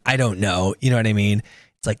vomit. I don't know. You know what I mean?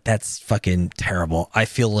 It's like, that's fucking terrible. I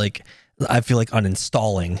feel like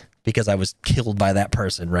uninstalling because I was killed by that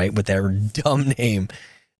person, right? With their dumb name.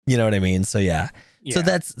 You know what I mean? So yeah. So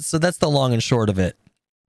that's the long and short of it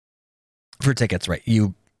for tickets, right?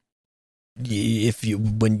 When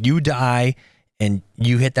you die and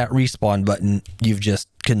you hit that respawn button, you've just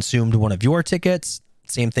consumed one of your tickets.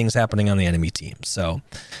 Same thing's happening on the enemy team. So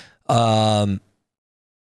that's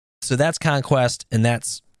Conquest, and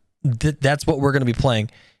that's what we're going to be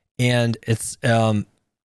playing. And it's it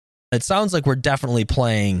sounds like we're definitely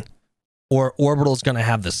playing, or Orbital's going to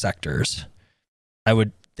have the sectors. I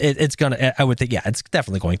would think, yeah, it's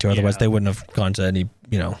definitely going to. Otherwise, they wouldn't have gone to any,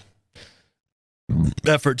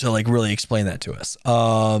 effort to like really explain that to us.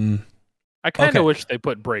 I kind of wish they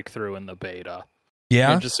put Breakthrough in the beta.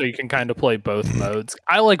 Yeah, just so you can kind of play both modes.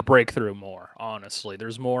 I like Breakthrough more, honestly.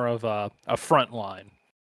 There's more of a front line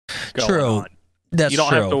going on. That's you don't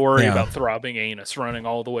true. have to worry about Throbbing Anus running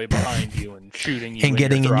all the way behind you and shooting you and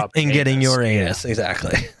getting your anus. Yeah.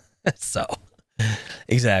 Exactly. So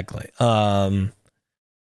exactly.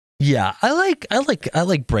 Yeah, I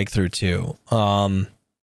like Breakthrough too.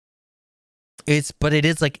 It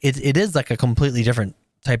is like a completely different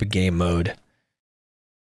type of game mode.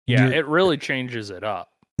 Yeah, it really changes it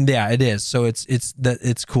up. Yeah, it is. So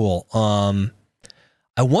it's cool.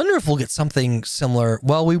 I wonder if we'll get something similar.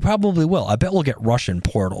 Well, we probably will. I bet we'll get Russian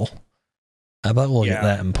Portal. I bet we'll get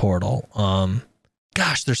that in Portal.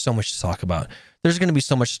 Gosh, there's so much to talk about. There's going to be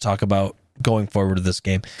so much to talk about going forward with this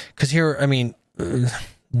game. Because here, I mean,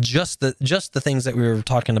 just the things that we were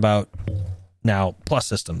talking about now, plus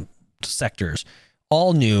system, sectors,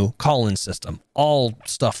 all new call-in system, all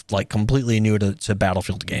stuff like completely new to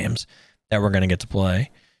Battlefield games that we're going to get to play.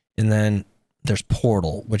 And then there's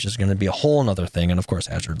Portal, which is going to be a whole nother thing. And of course,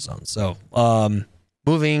 Hazard Zone. So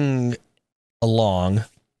moving along,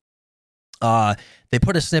 they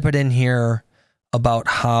put a snippet in here about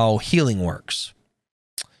how healing works.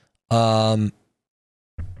 And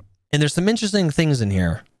there's some interesting things in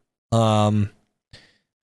here.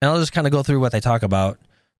 and I'll just kind of go through what they talk about.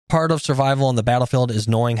 Part of survival on the battlefield is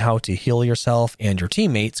knowing how to heal yourself and your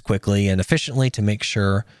teammates quickly and efficiently to make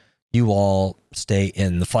sure you all stay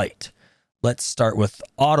in the fight. Let's start with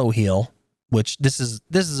auto heal, which this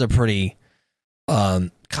is a pretty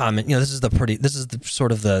common. This is the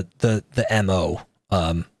sort of the MO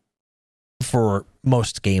for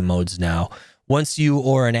most game modes now. Once you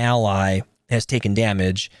or an ally has taken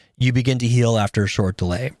damage, you begin to heal after a short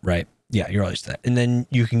delay, right? Yeah, you're always that. And then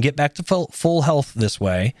you can get back to full health this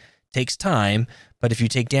way. Takes time, but if you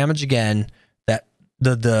take damage again, that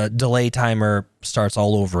the delay timer starts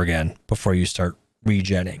all over again before you start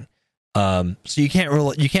regenning. So you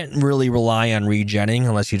can't really rely on regenning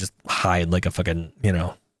unless you just hide like a fucking,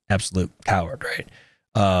 absolute coward, right?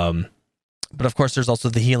 But of course there's also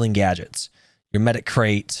the healing gadgets. Your medic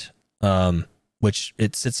crate, which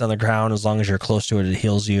it sits on the ground. As long as you're close to it, it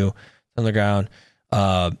heals you on the ground.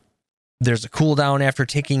 There's a cooldown after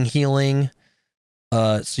taking healing,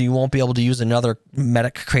 so you won't be able to use another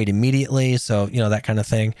medic crate immediately. So that kind of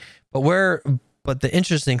thing. But the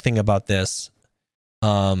interesting thing about this,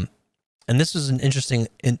 and this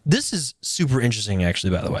is super interesting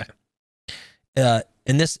actually, by the way.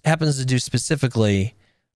 And this happens to do specifically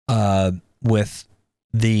with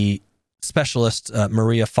the specialist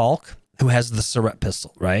Maria Falk, who has the Surret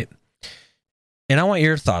pistol, right? And I want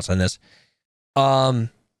your thoughts on this.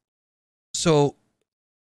 So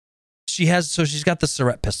she's got the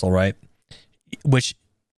Surret pistol, right? Which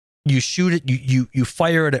you shoot it, you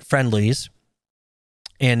fire it at friendlies,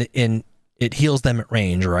 and it heals them at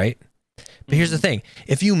range, right? But here's the thing: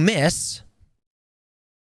 if you miss,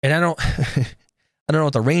 and I don't know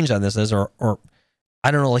what the range on this is, or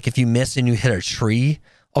I don't know, like if you miss and you hit a tree.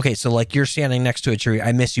 Okay, so like you're standing next to a tree,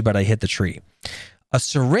 I miss you, but I hit the tree. A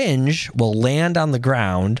syringe will land on the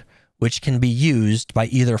ground, which can be used by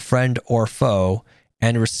either friend or foe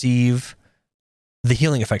and receive the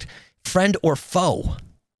healing effect. Friend or foe.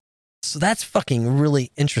 So that's fucking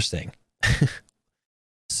really interesting.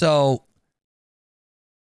 So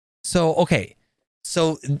okay.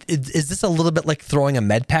 So is this a little bit like throwing a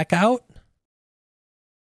med pack out?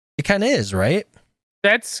 It kind of is, right?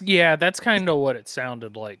 That's kind of what it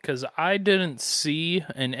sounded like, because I didn't see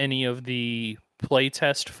in any of the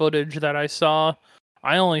playtest footage that I saw.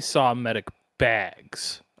 I only saw medic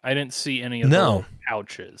bags. I didn't see any of the little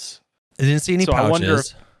pouches. I didn't see any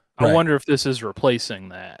pouches. I wonder if this is replacing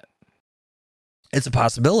that. It's a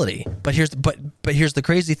possibility, but here's the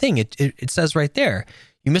crazy thing. It says right there,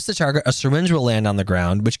 you miss the target, a syringe will land on the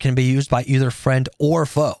ground, which can be used by either friend or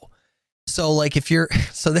foe. So like if you're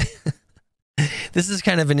this is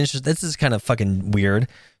kind of this is kind of fucking weird.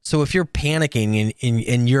 So if you're panicking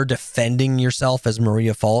and you're defending yourself as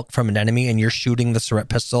Maria Falk from an enemy and you're shooting the Surret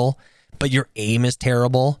pistol, but your aim is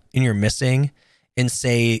terrible and you're missing, and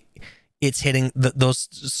say it's hitting those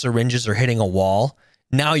syringes are hitting a wall,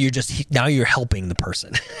 now you're helping the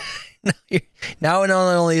person. Now not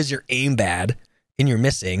only is your aim bad and you're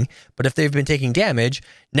missing, but if they've been taking damage,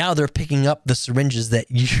 now they're picking up the syringes that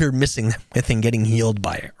you're missing them with and getting healed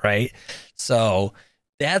by it, right? So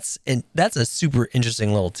that's a super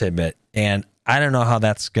interesting little tidbit, and I don't know how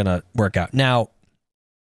that's gonna work out. Now,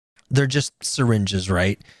 they're just syringes,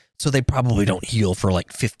 right? So they probably don't heal for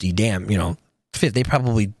like 50 they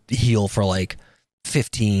probably heal for like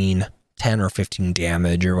 10 or 15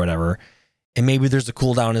 damage or whatever. And maybe there's a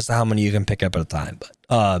cooldown as to how many you can pick up at a time.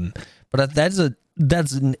 But that's a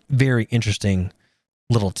very interesting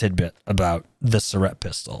little tidbit about the Surret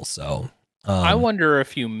pistol. So I wonder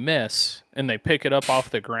if you miss and they pick it up off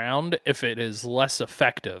the ground, if it is less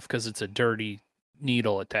effective because it's a dirty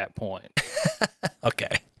needle at that point.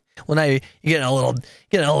 Okay. Well, now you're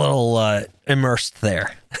getting a little immersed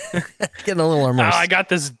there. Getting a little immersed. Oh, I got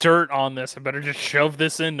this dirt on this. I better just shove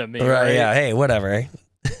this into me. Right? Yeah. Hey, whatever.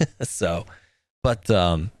 So, but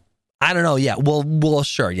I don't know. Yeah. Well,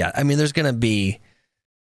 sure. Yeah. I mean, there's gonna be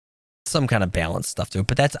some kind of balance stuff to it,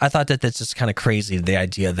 but I thought that's just kind of crazy. The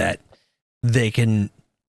idea that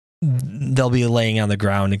they'll be laying on the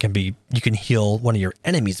ground and you can heal one of your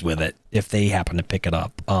enemies with it if they happen to pick it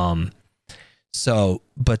up.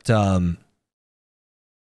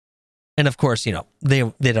 And of course,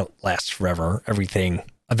 they don't last forever. Everything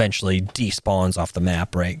eventually despawns off the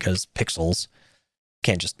map, right? Because pixels,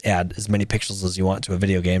 can't just add as many pixels as you want to a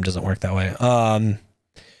video game. Doesn't work that way. And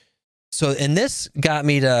this got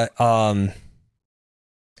me to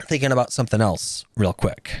thinking about something else real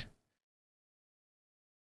quick.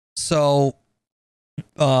 So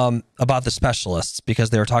about the specialists,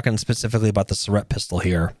 because they were talking specifically about the Surret pistol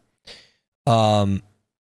here.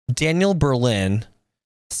 Daniel Berlin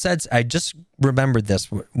said, I just remembered this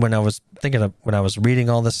when I was reading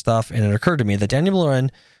all this stuff, and it occurred to me that Daniel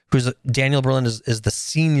Berlin is the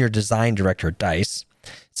senior design director at DICE,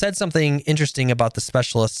 said something interesting about the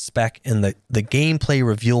specialist spec in the gameplay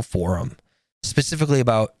reveal forum, specifically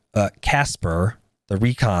about Casper, the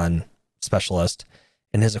recon specialist,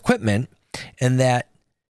 and his equipment, and that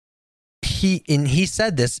he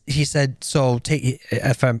said this. He said, so take,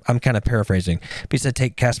 if I'm kind of paraphrasing, but he said,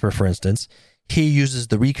 take Casper for instance. He uses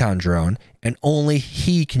the recon drone, and only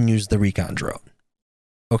he can use the recon drone.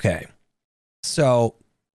 Okay, so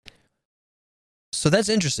that's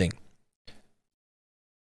interesting.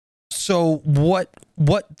 So what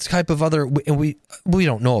type of other, and we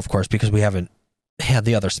don't know, of course, because we haven't had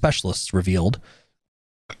the other specialists revealed,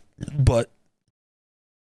 but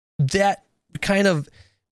that kind of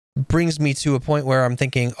brings me to a point where I'm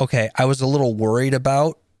thinking, okay, I was a little worried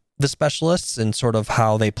about the specialists and sort of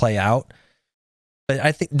how they play out. But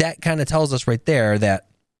I think that kind of tells us right there that,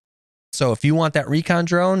 so if you want that recon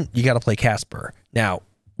drone, you got to play Casper. Now,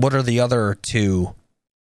 what are the other two,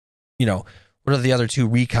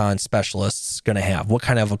 recon specialists going to have? What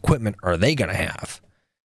kind of equipment are they going to have?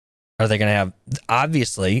 Are they going to have,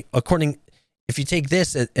 obviously, if you take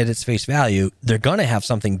this at its face value, they're going to have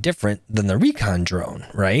something different than the recon drone,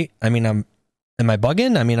 right? I mean, am I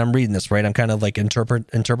bugging? I mean, I'm reading this right. I'm kind of like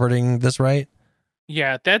interpreting this right.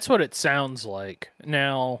 Yeah, that's what it sounds like.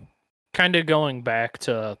 Now, kind of going back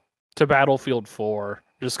to Battlefield 4,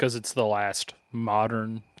 just because it's the last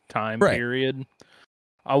modern time period,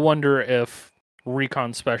 I wonder if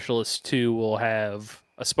Recon Specialist 2 will have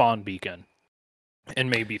a spawn beacon, and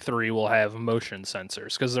maybe 3 will have motion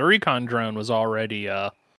sensors, because the Recon drone was already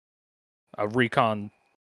a Recon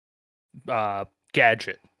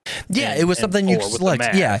gadget. Yeah, it was something you could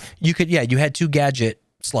select. Yeah, you could. Yeah, you had 2 gadget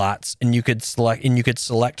slots, and you could select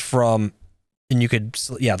the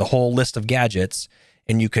whole list of gadgets,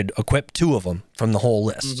 and you could equip 2 of them from the whole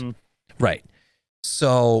list. Mm-hmm. Right.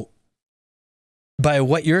 So by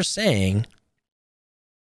what you're saying,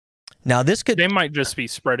 now they might just be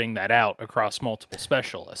spreading that out across multiple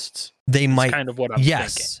specialists. They might, kind of what I'm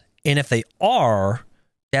thinking. And if they are,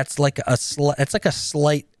 that's like a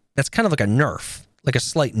slight, that's kind of like a nerf, like a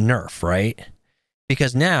slight nerf, right?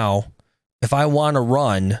 Because now, if I want to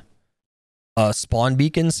run a spawn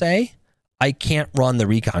beacon, say, I can't run the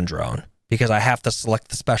recon drone because I have to select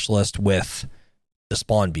the specialist with the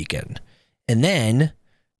spawn beacon. And then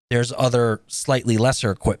there's other slightly lesser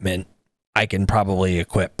equipment I can probably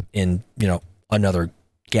equip in, another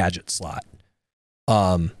gadget slot.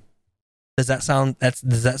 Does that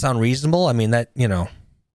sound reasonable? I mean, that,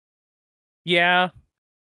 Yeah.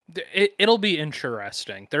 It'll be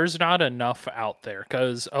interesting. There's not enough out there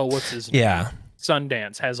because, what's his name? Yeah.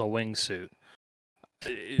 Sundance has a wingsuit.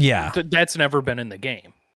 Yeah. That's never been in the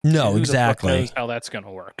game. No, Who exactly. The fuck knows how that's going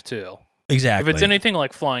to work, too. Exactly. If it's anything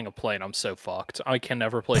like flying a plane, I'm so fucked. I can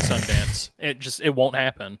never play Sundance. It won't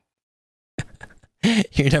happen.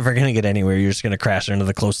 You're never going to get anywhere. You're just going to crash into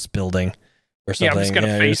the closest building or something. Yeah, I'm just going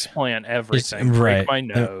to face plant everything. Break my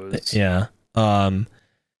nose. Yeah. Well,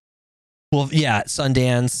 yeah,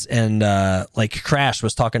 Sundance and Crash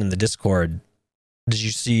was talking in the Discord. Did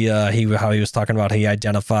you see how he was talking about how he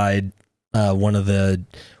identified one of the,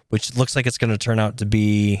 which looks like it's going to turn out to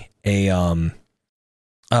be the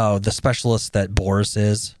specialist that Boris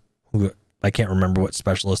is, who I can't remember what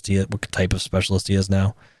specialist he is, what type of specialist he is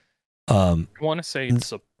now. I want to say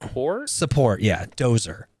support. Support, yeah,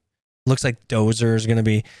 Dozer. Looks like Dozer is going to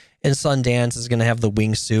be, and Sundance is going to have the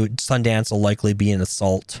wingsuit. Sundance will likely be an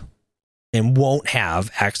assault and won't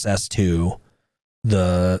have access to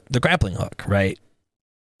the grappling hook, right?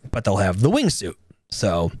 But they'll have the wingsuit.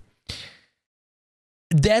 So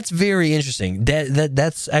that's very interesting.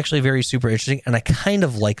 That's actually very super interesting, and I kind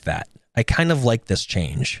of like that. I kind of like this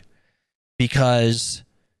change because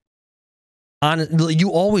you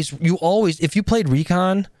always if you played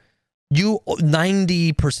Recon,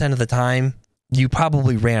 90% of the time you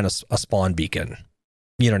probably ran a spawn beacon.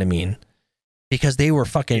 You know what I mean? Because they were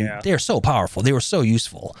they're so powerful. They were so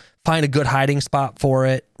useful. Find a good hiding spot for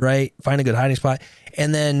it, right? Find a good hiding spot.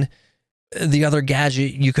 And then the other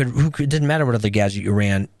gadget it didn't matter what other gadget you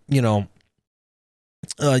ran, you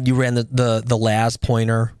ran the las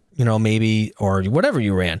pointer, maybe, or whatever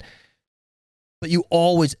you ran.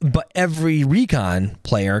 But every Recon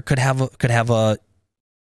player could have a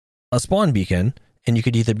spawn beacon, and you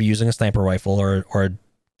could either be using a sniper rifle or a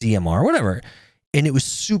DMR or whatever. And it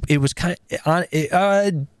was it was kind of I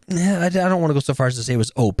don't want to go so far as to say it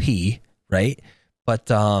was OP, right? But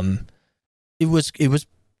it was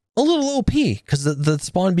a little OP because the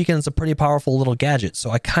spawn beacon is a pretty powerful little gadget.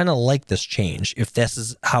 So I kind of like this change if this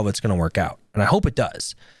is how it's going to work out, and I hope it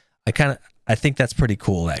does. I think that's pretty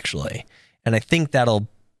cool actually, and I think that'll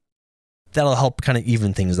help kind of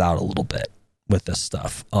even things out a little bit with this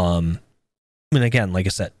stuff. I mean, again, like I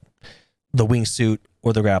said, the wingsuit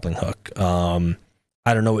or the grappling hook.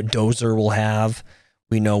 I don't know what Dozer will have.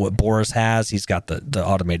 We know what Boris has. He's got the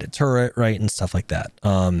automated turret, right, and stuff like that.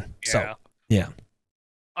 So yeah.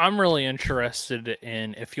 I'm really interested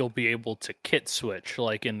in if you'll be able to kit switch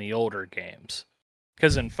like in the older games.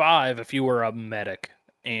 Because in 5, if you were a medic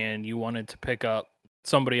and you wanted to pick up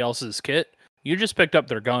somebody else's kit, you just picked up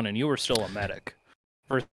their gun and you were still a medic.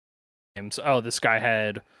 For games, this guy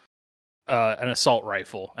had an assault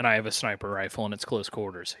rifle and I have a sniper rifle and it's close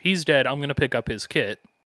quarters. He's dead. I'm going to pick up his kit.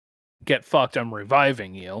 Get fucked. I'm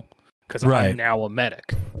reviving you because I'm now a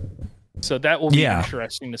medic. So that will be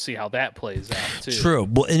interesting to see how that plays out too. True.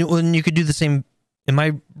 Well, and you could do the same. Am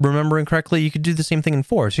I remembering correctly? You could do the same thing in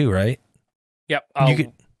 4 too, right? Yep.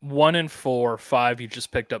 1 and 4, 5. You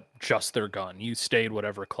just picked up just their gun. You stayed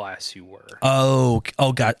whatever class you were. Oh,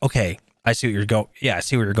 God. Okay, I see what you're going. Yeah, I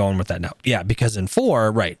see where you're going with that now. Yeah, because in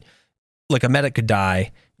 4, right, like a medic could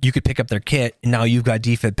die, you could pick up their kit, and now you've got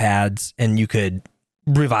defib pads, and you could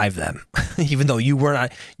revive them, even though you were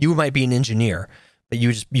not. You might be an engineer. But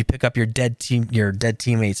you pick up your dead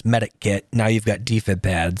teammate's medic kit. Now you've got defib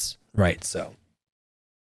pads, right? So,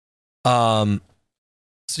 so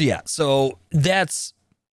that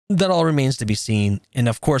all remains to be seen. And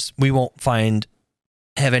of course, we won't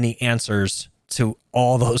have any answers to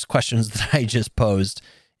all those questions that I just posed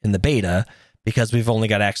in the beta because we've only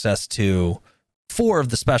got access to 4 of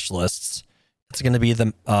the specialists. It's going to be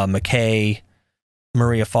the McKay,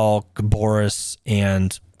 Maria Falk, Boris,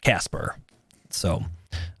 and Casper. So,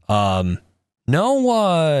 no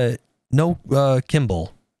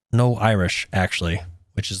Kimball, no Irish actually,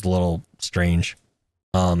 which is a little strange.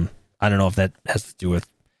 I don't know if that has to do with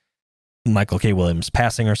Michael K. Williams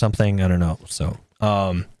passing or something. I don't know. So,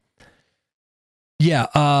 Rob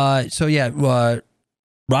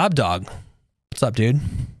Dog, what's up, dude?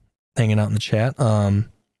 Hanging out in the chat.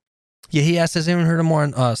 He asked, has anyone heard of more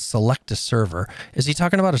on select a server? Is he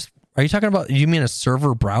talking about you mean a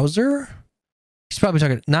server browser? He's probably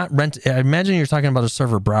talking not rent. I imagine you're talking about a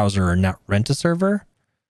server browser or not rent a server.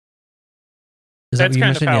 Is that's that what you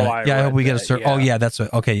kind of mentioned? how I I hope we get a that, server. yeah. Oh yeah, that's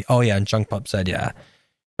what. Okay. Oh yeah, and Junk Pup said yeah.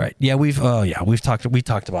 Right. Yeah, we talked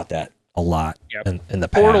about that a lot in the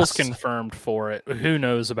past. Portal's confirmed for it. Who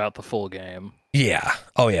knows about the full game? Yeah.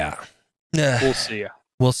 Oh yeah. We'll see.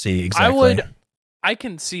 We'll see. Exactly. I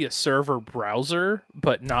can see a server browser,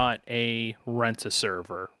 but not a rent a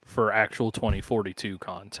server for actual 2042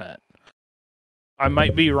 content. I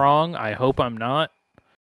might be wrong. I hope I'm not.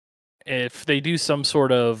 If they do some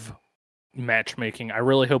sort of matchmaking, I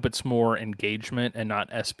really hope it's more engagement and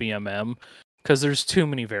not SBMM, because there's too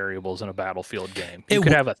many variables in a Battlefield game. You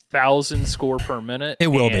could have 1,000 score per minute. It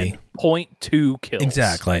will be 0.2 kills.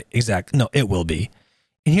 Exactly. No, it will be.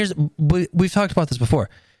 And we've talked about this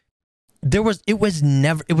before. It was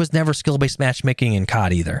never skill-based matchmaking in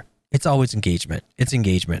COD either. It's always engagement. It's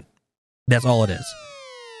engagement. That's all it is.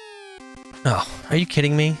 Oh, are you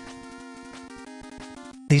kidding me?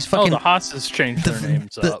 These fucking the Haas's changed their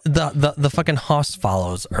names up. The fucking Haas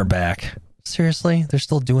follows are back. Seriously? They're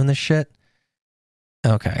still doing this shit?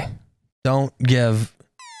 Okay. Don't give.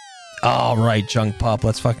 All right, Junk Pup,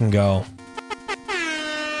 let's fucking go.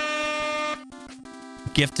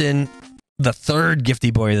 Gifting the 3rd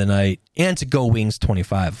Gifty Boy of the night, and to Go Wings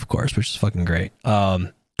 25, of course, which is fucking great.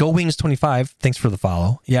 Go Wings 25, thanks for the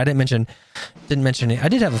follow. Yeah, I didn't mention it. I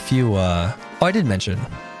did have a few. I did mention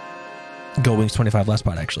Go Wings 25 last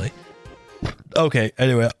pod actually. Okay,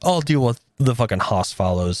 anyway, I'll deal with the fucking Haas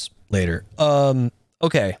follows later.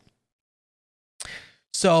 Okay.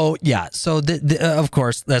 So yeah, of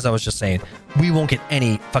course, as I was just saying, we won't get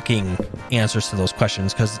any fucking answers to those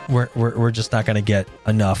questions because we're just not gonna get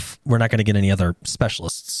enough. We're not gonna get any other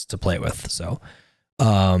specialists to play with. So,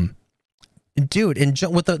 dude, and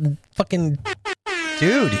with the fucking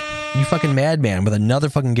dude, you fucking madman with another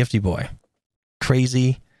fucking Gifty Boy,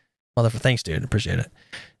 crazy motherfucker. Thanks, dude, appreciate it.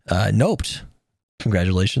 Noped,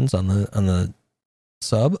 congratulations on the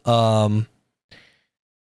sub.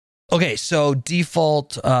 Okay, so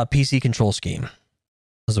default PC control scheme.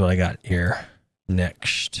 This is what I got here.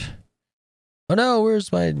 Next. Oh no,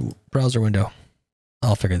 where's my browser window?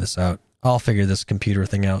 I'll figure this out. I'll figure this computer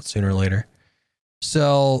thing out sooner or later.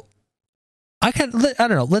 So, I don't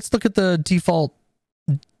know. Let's look at the default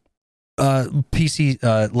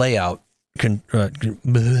PC layout.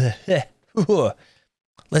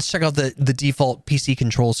 let's check out the default PC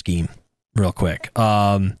control scheme real quick.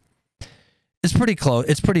 It's pretty close.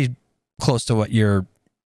 It's pretty close to what you're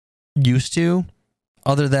used to,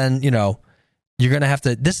 other than, you know, you're going to have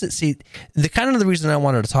to, the kind of the reason I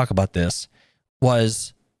wanted to talk about this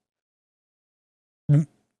was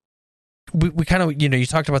we kind of, you know, you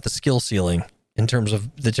talked about the skill ceiling in terms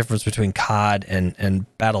of the difference between COD and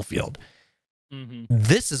Battlefield. Mm-hmm.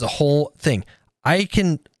 This is a whole thing. I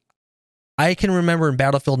can remember in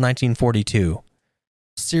Battlefield 1942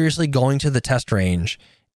 seriously going to the test range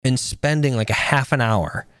and spending like a half an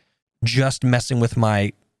hour just messing with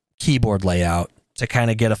my keyboard layout to kind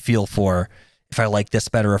of get a feel for if I like this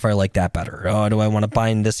better, if I like that better. Oh, do I want to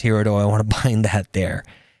bind this here or do I want to bind that there?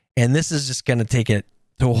 And this is just going to take it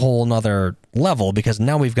to a whole nother level because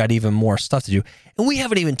now we've got even more stuff to do. And we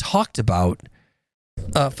haven't even talked about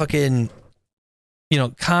fucking, you know,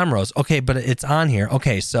 Comros. Okay, but it's on here.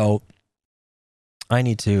 Okay, so I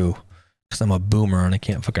need to, because I'm a boomer and I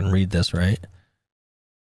can't fucking read this, right?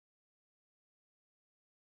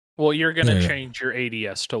 Well, you're going to change your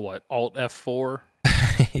ADS to what? Alt F4?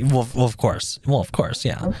 well, of course.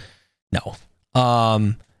 Yeah. No.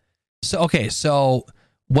 So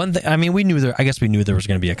one thing, I mean, we knew there was going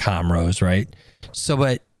to be a Comros, right? So,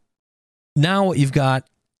 but now what you got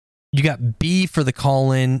B for the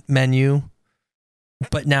call-in menu,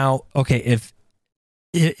 but now, okay, if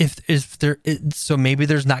there, so maybe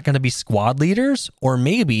there's not going to be squad leaders, or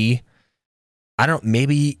maybe,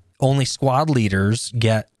 maybe only squad leaders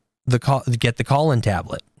get the call-in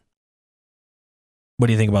tablet. What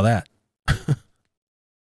do you think about that?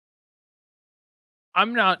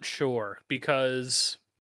 I'm not sure, because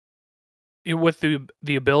with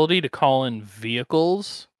the ability to call in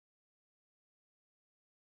vehicles,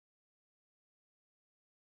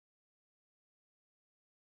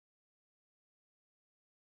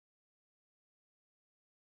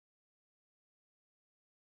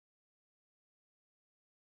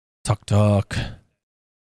 Talk.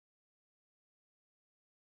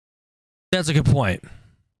 That's a good point.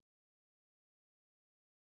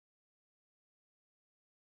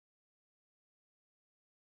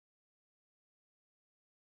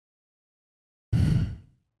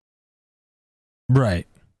 Right.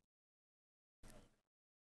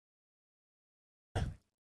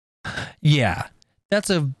 Yeah. That's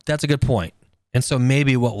a good point. And so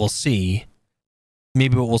maybe what we'll see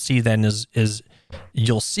then is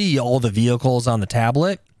you'll see all the vehicles on the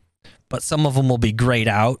tablet, but some of them will be grayed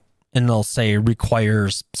out and they'll say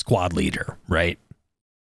requires squad leader, right?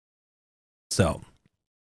 So,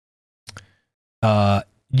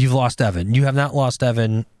 you've lost Evan. You have not lost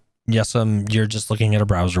Evan. Yes, you're just looking at a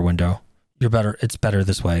browser window. You're better. It's better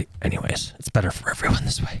this way. Anyways, it's better for everyone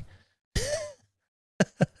this way.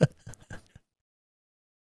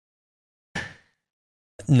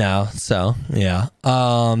 No, so yeah.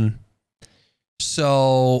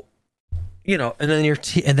 So, you know, and then your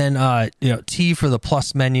T, and then you know, T for the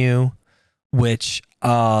plus menu, which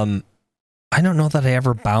I don't know that I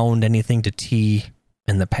ever bound anything to T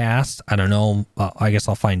in the past. I don't know. I guess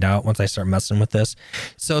I'll find out once I start messing with this.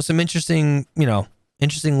 So some interesting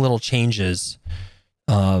little changes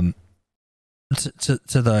to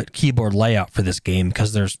the keyboard layout for this game,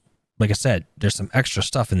 because there's, like I said, there's some extra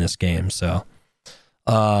stuff in this game. So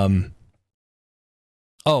oh,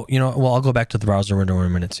 you know, well, I'll go back to the browser window in a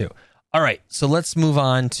minute too. All right, so let's move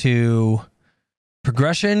on to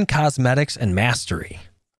progression, cosmetics, and mastery.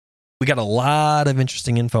 We got a lot of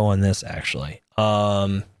interesting info on this, actually.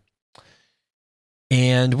 And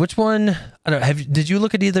which one? I don't know. Did you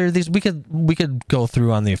look at either of these? We could go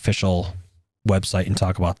through on the official website and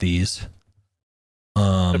talk about these.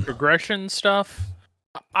 The progression stuff.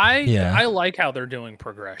 I like how they're doing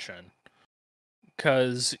progression,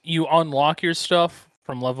 because you unlock your stuff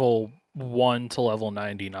from level 1 to level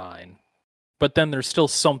 99, but then there's still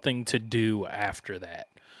something to do after that,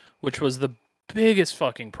 which was the biggest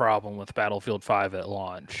fucking problem with Battlefield 5 at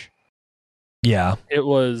launch. Yeah. It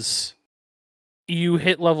was, you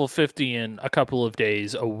hit level 50 in a couple of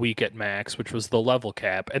days, a week at max, which was the level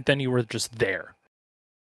cap, and then you were just there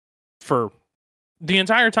for the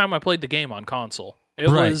entire time I played the game on console. It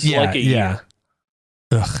was like a year.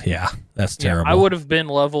 Ugh, yeah, that's terrible. I would have been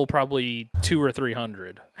level probably 200 or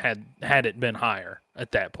 300 had it been higher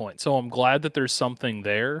at that point. So I'm glad that there's something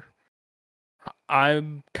there.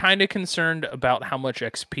 I'm kind of concerned about how much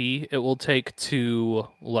XP it will take to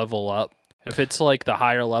level up. If it's like the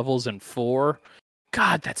higher levels in 4,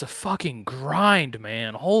 God, that's a fucking grind,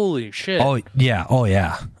 man. Holy shit. Oh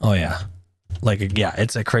yeah. Like, yeah,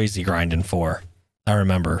 it's a crazy grind in 4. I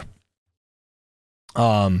remember.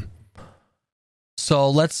 So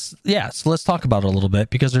let's talk about it a little bit,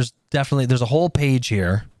 because there's a whole page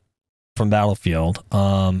here from Battlefield,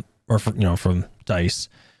 or from DICE,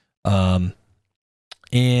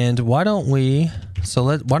 and why don't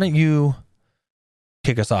you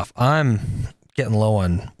kick us off? I'm getting low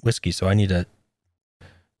on whiskey, so I need to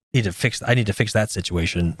fix that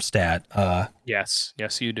situation stat. Yes,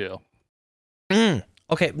 you do.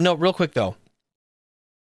 Okay, no, real quick though,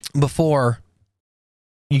 before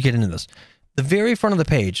you get into this, the very front of the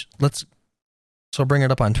page, so bring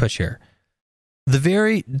it up on Twitch here. The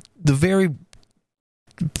very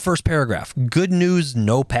first paragraph, good news,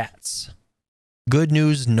 no pats. Good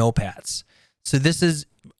news, no pats. So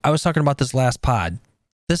I was talking about this last pod.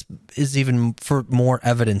 This is even for more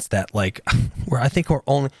evidence that I think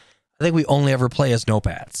we only ever play as no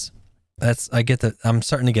pats. I'm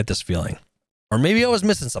starting to get this feeling. Or maybe I was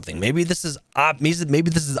missing something. Maybe this is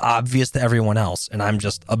obvious to everyone else, and I'm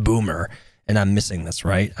just a boomer and I'm missing this,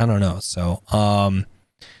 right? I don't know. So,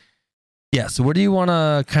 yeah. So where do you want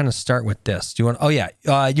to kind of start with this? Do you want? Oh yeah.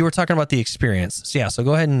 You were talking about the experience. So yeah. So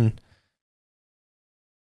go ahead and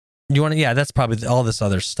you want to. Yeah, that's probably all this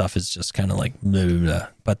other stuff is just kind of like blah, blah, blah.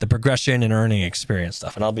 But the progression and earning experience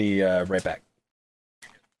stuff. And I'll be right back.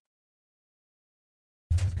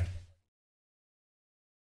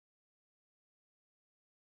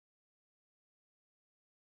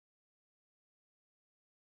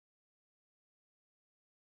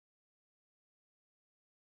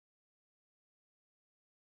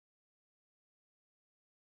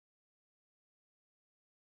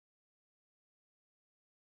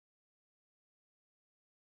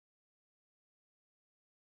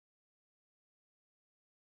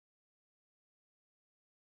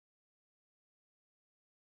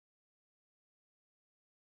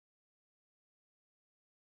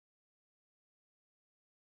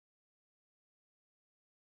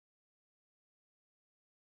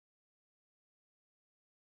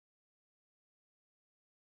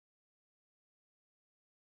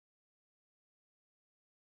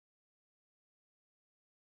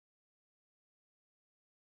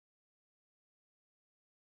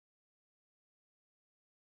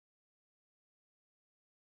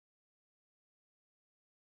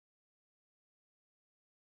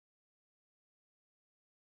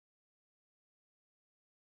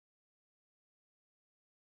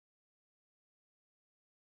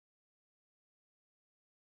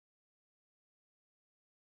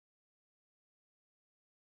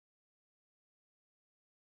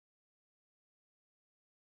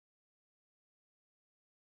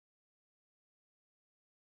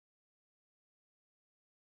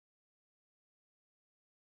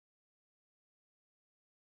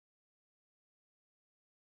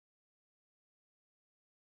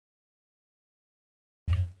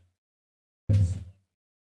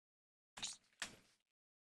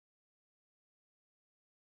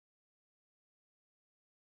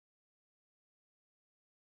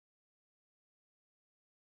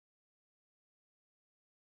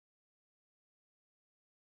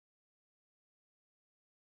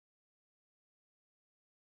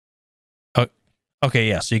 Okay,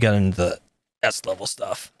 yeah, so you got into the S level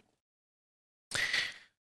stuff.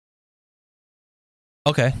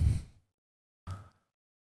 Okay.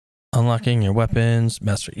 Unlocking your weapons,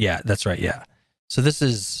 master. Yeah, that's right. Yeah. So this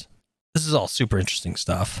is all super interesting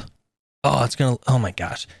stuff. Oh my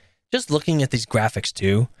gosh. Just looking at these graphics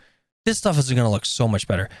too, this stuff is gonna look so much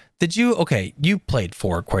better. You played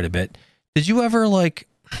 4 quite a bit. Did you ever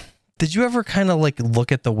kind of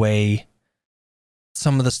look at the way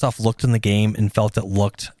some of the stuff looked in the game and felt it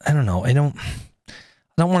looked, I don't know, I don't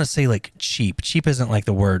want to say cheap. Cheap isn't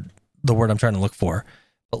the word I'm trying to look for,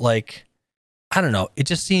 but I don't know, it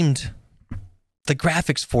just seemed, the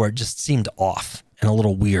graphics for it just seemed off and a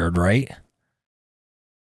little weird, right?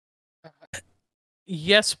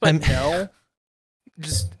 Yes, but no.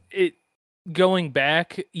 Just going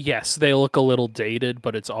back, yes, they look a little dated,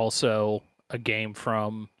 but it's also a game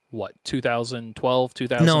from 2012,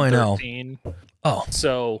 2013. No, I know. Oh,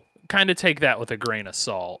 so kind of take that with a grain of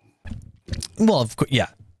salt. Well, of course, yeah,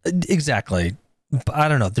 exactly. But I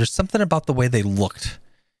don't know. There's something about the way they looked,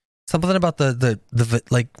 something about the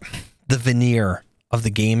veneer of the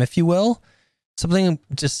game, if you will. Something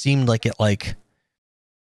just seemed like it,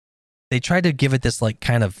 they tried to give it this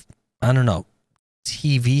kind of, I don't know,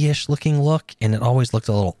 TV-ish looking look, and it always looked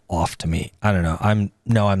a little off to me. I don't know. I'm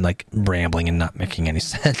rambling and not making any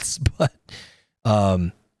sense, but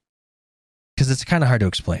because it's kind of hard to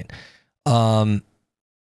explain. So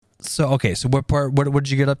what part? What did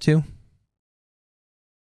you get up to?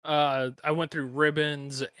 I went through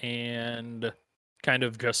ribbons and kind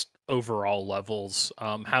of just overall levels,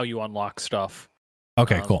 how you unlock stuff.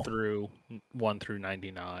 Okay, cool. Through 1 through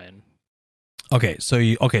 99. Okay, so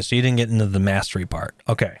you didn't get into the mastery part.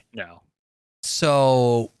 Okay. No.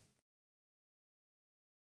 So,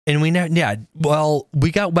 and we know, yeah. Well,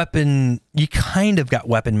 we got weapon. You kind of got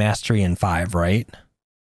weapon mastery in 5, right?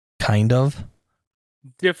 Kind of.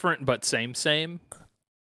 Different, but same.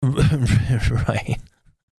 Right.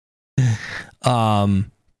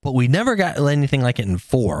 But we never got anything like it in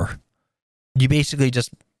 4. You basically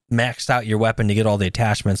just maxed out your weapon to get all the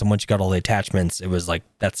attachments, and once you got all the attachments, it was like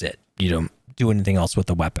that's it. You don't do anything else with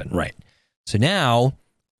the weapon, right? So now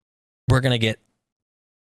we're gonna get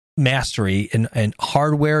mastery, and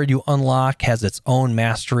hardware you unlock has its own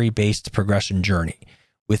mastery-based progression journey,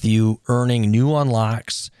 with you earning new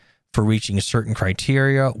unlocks for reaching certain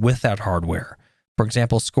criteria with that hardware. For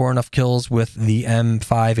example, score enough kills with the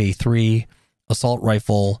M5A3 assault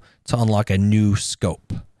rifle to unlock a new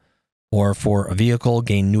scope, or for a vehicle,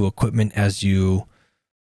 gain new equipment as you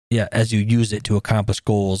use it to accomplish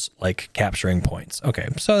goals like capturing points. Okay,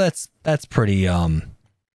 so that's pretty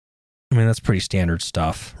that's pretty standard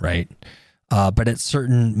stuff, right? But at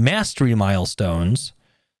certain mastery milestones,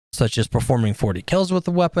 such as performing 40 kills with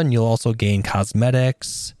the weapon, you'll also gain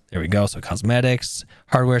cosmetics. There we go. So cosmetics,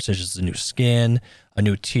 hardware such as a new skin, a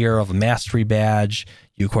new tier of a mastery badge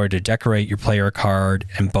you acquire to decorate your player card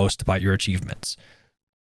and boast about your achievements.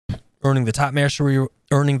 Earning the top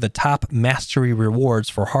mastery rewards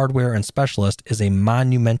for hardware and specialist is a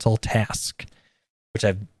monumental task, which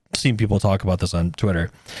I've seen people talk about this on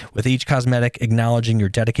Twitter. With each cosmetic acknowledging your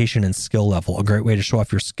dedication and skill level, a great way to show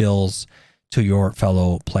off your skills to your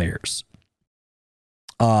fellow players.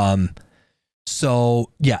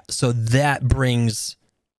 So that brings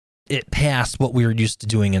it past what we were used to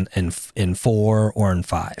doing in 4 or in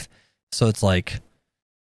 5. So it's like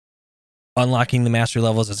unlocking the mastery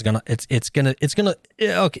levels is gonna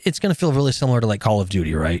feel really similar to like Call of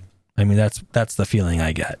Duty, right? I mean that's the feeling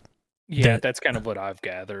I get. Yeah, that's kind of what I've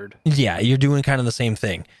gathered. Yeah, you're doing kind of the same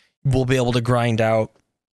thing. We'll be able to grind out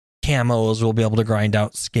camos, we'll be able to grind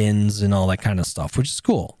out skins and all that kind of stuff, which is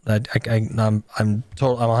cool. I'm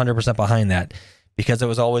 100% behind that, because it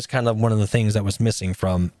was always kind of one of the things that was missing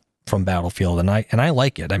from Battlefield, and I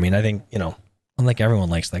like it. I mean, I think, I think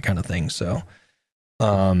everyone likes that kind of thing. So,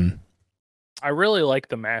 I really like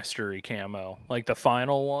the mastery camo, like the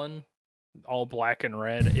final one, all black and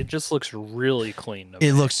red. It just looks really clean to me.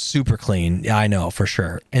 It looks super clean. Yeah, I know for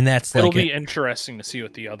sure. And that's it'll be interesting to see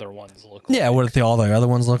what the other ones look like. Yeah, what all the other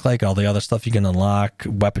ones look like, all the other stuff you can unlock,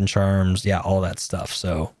 weapon charms, yeah, all that stuff.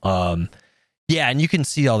 So, yeah, and you can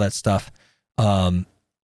see all that stuff on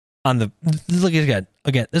the look again.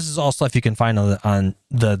 This is all stuff you can find on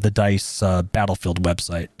the DICE Battlefield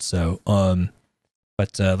website. So,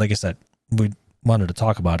 but like I said, we wanted to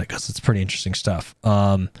talk about it because it's pretty interesting stuff.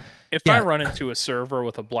 If I run into a server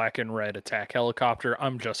with a black and red attack helicopter,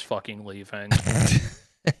 I'm just fucking leaving.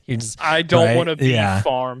 I don't want to be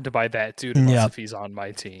farmed by that dude unless if he's on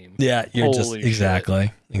my team. Yeah, you're just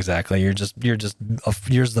exactly. You're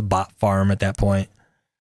the bot farm at that point.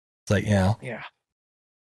 It's like, yeah.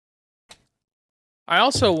 I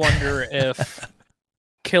also wonder if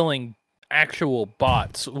killing actual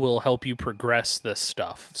bots will help you progress this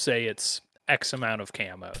stuff. Say it's X amount of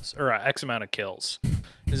camos or X amount of kills.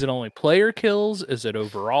 Is it only player kills? Is it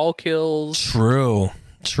overall kills? True.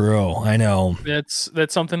 I know. That's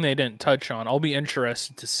something they didn't touch on. I'll be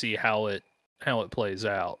interested to see how it plays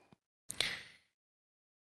out.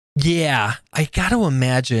 Yeah, I got to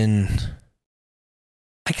imagine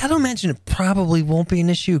it probably won't be an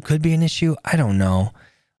issue. Could be an issue. I don't know.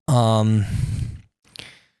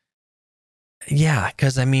 Yeah,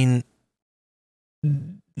 because I mean,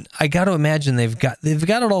 I got to imagine they've got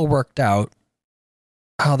it all worked out,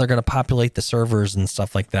 how they're going to populate the servers and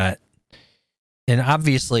stuff like that. And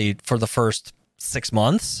obviously, for the first 6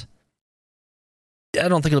 months, I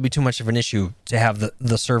don't think it'll be too much of an issue to have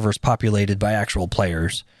the servers populated by actual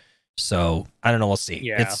players. So I don't know. We'll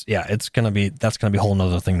see. That's gonna be a whole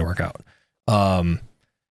nother thing to work out.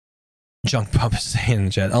 Junk Pub is saying in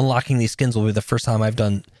the chat, unlocking these skins will be the first time I've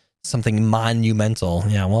done something monumental.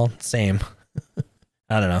 Yeah, well, same.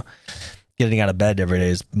 I don't know. Getting out of bed every day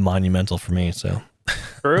is monumental for me. So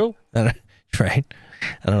true, right? I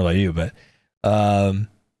don't know about you, but all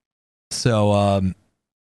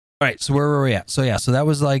right. So where were we at? So that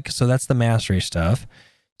was that's the mastery stuff.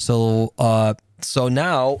 So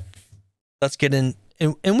now let's get in,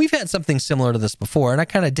 and we've had something similar to this before, and I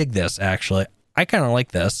kind of dig this actually. I kind of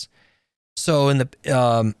like this. So in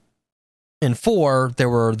the in 4 there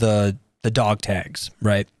were the dog tags,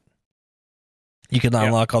 right? You could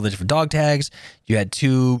unlock all the different dog tags. You had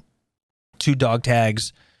two dog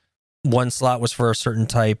tags one slot was for a certain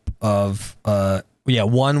type of one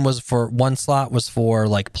slot was for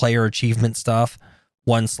like player achievement stuff.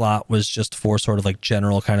 One slot was just for sort of like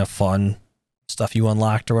general kind of fun stuff you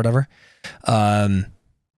unlocked or whatever.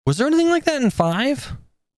 Was there anything like that in 5?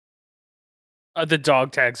 The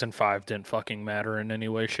dog tags in 5 didn't fucking matter in any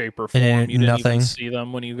way, shape, or form. And You didn't nothing? even see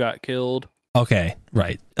them when you got killed. Okay,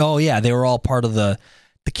 right. Oh yeah, they were all part of the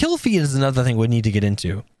kill feed is another thing we need to get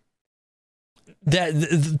into.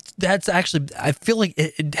 That's actually, I feel like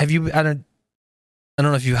have you, I don't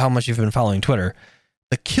know if you, how much you've been following Twitter.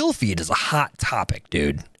 The kill feed is a hot topic,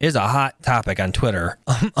 dude. It is a hot topic on Twitter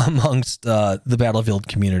amongst the Battlefield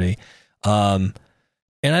community. And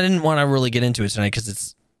I didn't want to really get into it tonight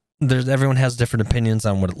because everyone has different opinions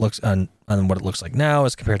on what it looks on what it looks like now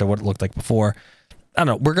as compared to what it looked like before. I don't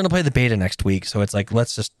know. We're gonna play the beta next week, so it's like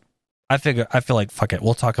let's just. I feel like fuck it.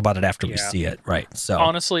 We'll talk about it after we see it, right? So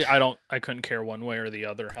honestly, I couldn't care one way or the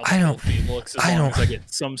other how the kill feed looks as long as I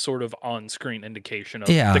get some sort of on-screen indication of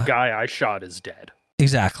the guy I shot is dead.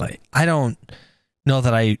 Exactly. I don't know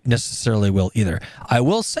that I necessarily will either. I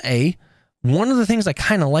will say one of the things I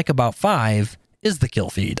kind of like about 5 is the kill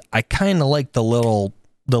feed. I kind of like the little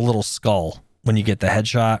skull when you get the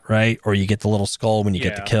headshot, right? Or you get the little skull when you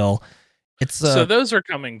get the kill. It's so those are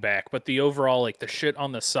coming back, but the overall, like the shit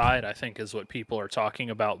on the side, I think is what people are talking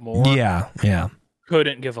about more. Yeah.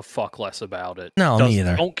 Couldn't give a fuck less about it. No, me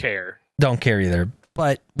either. Don't care. Don't care either.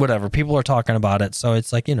 But whatever, people are talking about it, so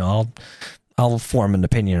it's like, you know, I'll form an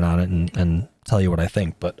opinion on it and tell you what I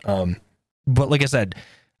think. But like I said,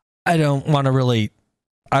 I don't want to really.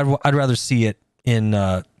 I'd rather see it in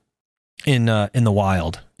the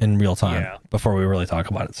wild in real time before we really talk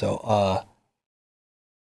about it. So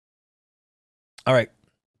all right.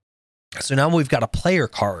 So now we've got a player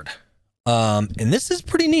card. And this is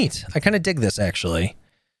pretty neat. I kind of dig this actually.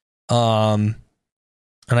 And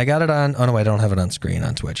I got it on, oh no, I don't have it on screen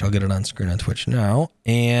on Twitch. I'll get it on screen on Twitch now.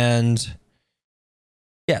 And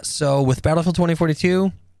yeah, so with Battlefield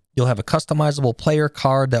 2042, you'll have a customizable player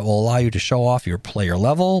card that will allow you to show off your player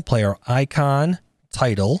level, player icon,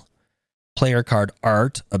 title, player card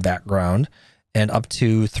art, a background, and up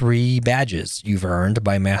to 3 badges you've earned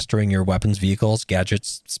by mastering your weapons, vehicles,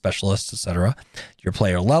 gadgets, specialists, etc. Your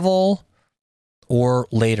player level, or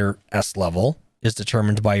later S level, is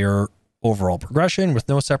determined by your overall progression with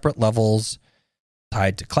no separate levels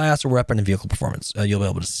tied to class or weapon and vehicle performance. You'll be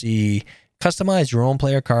able to customize your own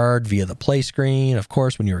player card via the play screen. Of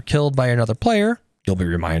course, when you are killed by another player, you'll be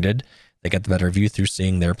reminded they get the better view through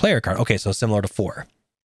seeing their player card. Okay, so similar to 4,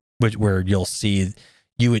 where you'll see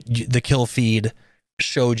the kill feed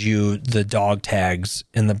showed you the dog tags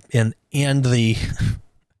and the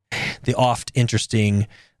the oft interesting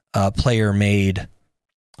player made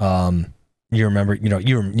you remember you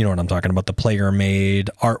know what I'm talking about, the player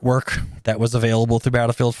made artwork that was available through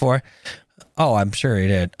Battlefield 4. Oh, I'm sure he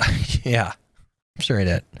did. Yeah, I'm sure he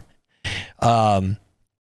did.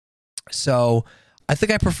 So I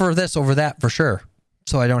think I prefer this over that for sure.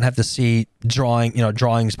 So I don't have to see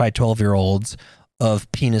drawings by 12-year-olds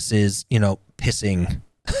of penises, pissing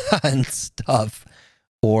and stuff,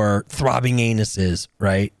 or throbbing anuses,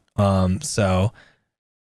 right? So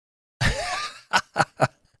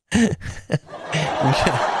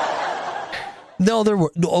no,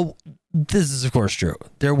 this is of course true.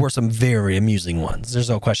 There were some very amusing ones. There's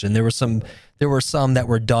no question. There were some that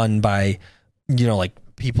were done by, like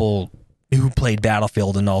people who played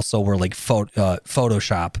Battlefield and also were like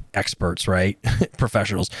Photoshop experts, right?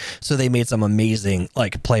 Professionals. So they made some amazing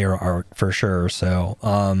like player art for sure. So,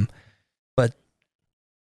 but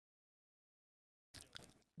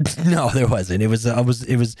no, there wasn't. It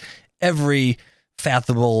was every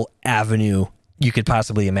fathomable avenue you could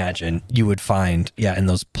possibly imagine you would find, in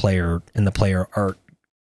the player art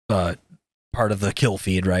part of the kill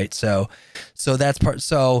feed, right? So that's part.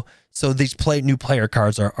 So these new player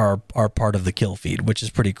cards are part of the kill feed, which is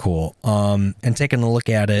pretty cool. And taking a look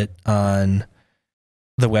at it on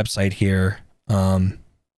the website here,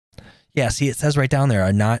 see, it says right down there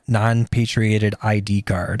a non-patriated ID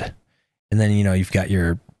card, and then you get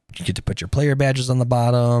to put your player badges on the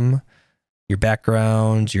bottom, your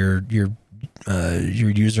background, your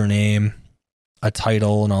username, a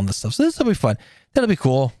title, and all this stuff. So this will be fun. That'll be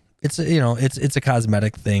cool. It's it's a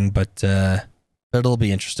cosmetic thing, but it'll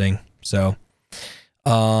be interesting. So,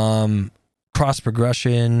 cross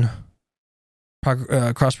progression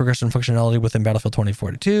functionality within Battlefield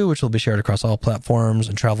 2042, which will be shared across all platforms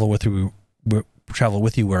and travel with you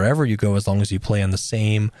wherever you go, as long as you play on the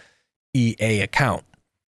same EA account.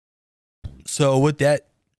 So with that,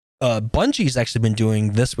 Bungie's actually been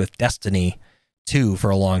doing this with Destiny 2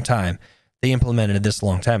 for a long time. They implemented this a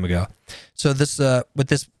long time ago. So this what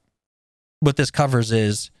this covers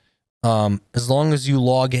is as long as you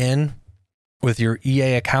log in with your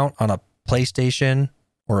EA account on a PlayStation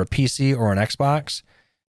or a PC or an Xbox,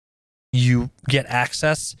 you get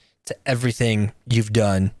access to everything you've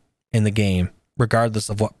done in the game, regardless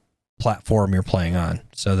of what platform you're playing on.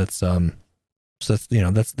 So that's that's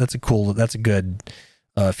a good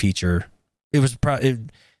feature. It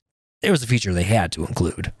was a feature they had to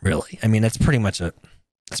include, really. I mean, it's pretty much a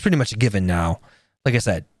given now. Like I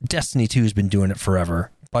said, Destiny 2 has been doing it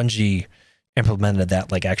forever. Bungie implemented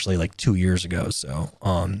that like 2 years ago, so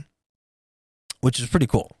which is pretty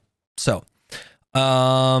cool. So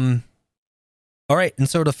all right, and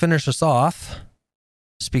so to finish us off,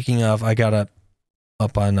 speaking of, I got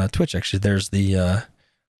up on Twitch actually, there's the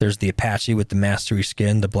Apache with the mastery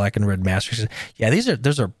skin, the black and red mastery skin. Yeah,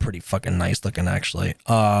 those are pretty fucking nice looking actually.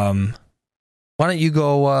 Why don't you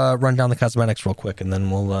go run down the cosmetics real quick, and then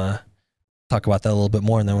we'll talk about that a little bit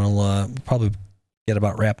more, and then we'll probably get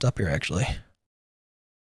about wrapped up here actually.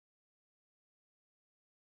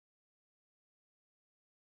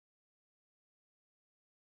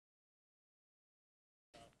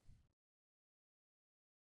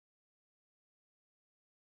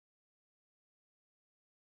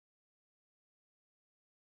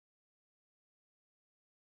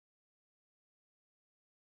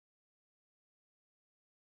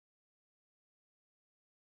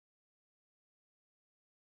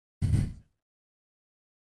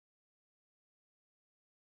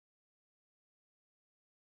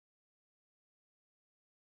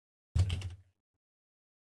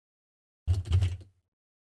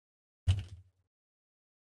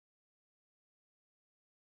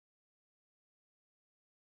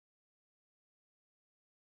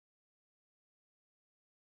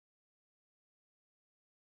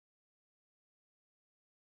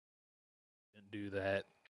 Do that.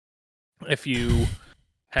 If you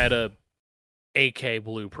had a AK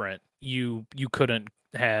blueprint, you couldn't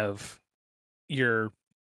have your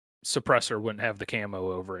suppressor wouldn't have the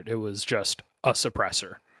camo over it. It was just a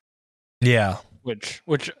suppressor. Yeah. Which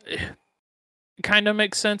kind of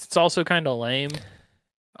makes sense. It's also kind of lame.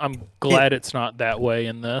 I'm glad it's not that way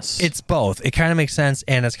in this. It's both. It kind of makes sense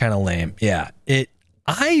and it's kind of lame. Yeah.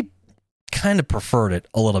 I kind of preferred it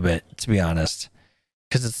a little bit, to be honest,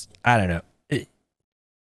 because it's, I don't know.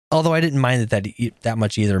 Although I didn't mind that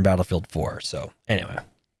much either in Battlefield 4. So anyway.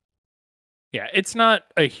 Yeah, it's not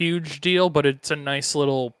a huge deal, but it's a nice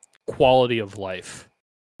little quality of life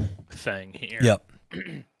thing here. Yep.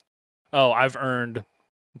 Oh, I've earned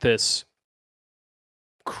this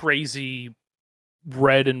crazy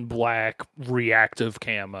red and black reactive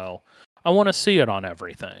camo. I want to see it on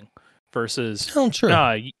everything. Versus,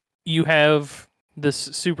 sure. You have this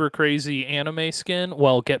super crazy anime skin.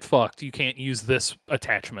 Well, get fucked. You can't use this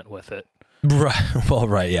attachment with it. Right. Well,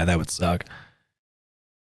 right. Yeah, that would suck.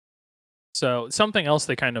 So something else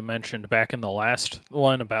they kind of mentioned back in the last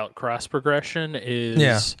one about cross progression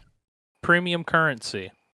is premium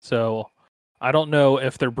currency. So I don't know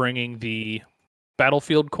if they're bringing the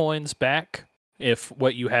Battlefield coins back, if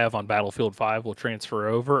what you have on Battlefield 5 will transfer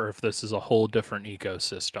over, or if this is a whole different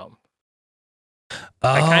ecosystem.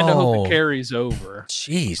 I kind of hope it carries over.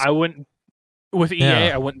 Jeez. I wouldn't, with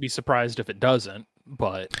EA, I wouldn't be surprised if it doesn't,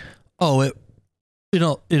 but... Oh,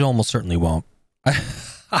 it almost certainly won't. I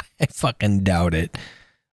fucking doubt it.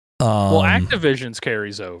 Well, Activision's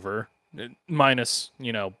carries over, minus,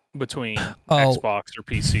 between Xbox or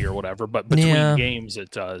PC or whatever, but between games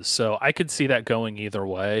it does. So I could see that going either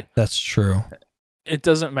way. That's true. It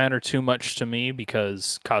doesn't matter too much to me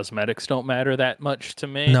because cosmetics don't matter that much to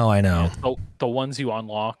me. No, I know. The ones you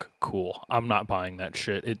unlock, cool. I'm not buying that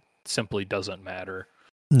shit. It simply doesn't matter.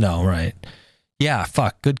 No, right. Yeah,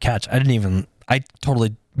 fuck. Good catch. I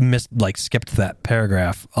totally skipped that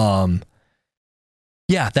paragraph.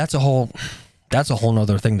 Yeah, that's a whole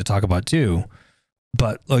nother thing to talk about too.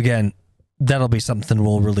 But again, that'll be something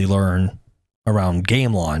we'll really learn around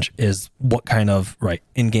game launch, is what kind of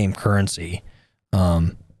in-game currency,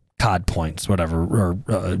 COD points, whatever, or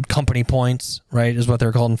company points, right, is what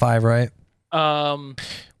they're called in 5, right?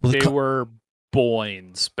 They were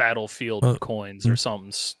Boins, Battlefield coins, or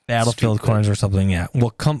something. Battlefield stupid. coins or something, yeah.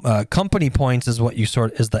 Well, company points is what is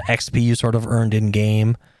the XP you sort of earned in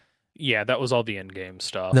game. Yeah, that was all the in-game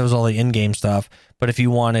stuff. That was all the in-game stuff. But if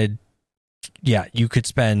you wanted, you could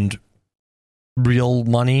spend real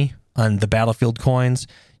money on the Battlefield coins.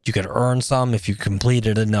 You could earn some if you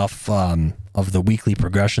completed enough of the weekly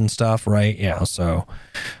progression stuff, right? Yeah. So,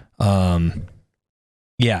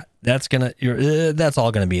 that's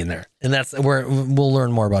all gonna be in there, and that's where we'll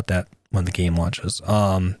learn more about that when the game launches.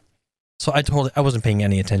 So I wasn't paying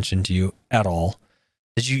any attention to you at all.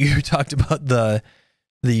 Did you talked about the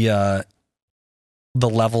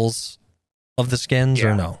levels of the skins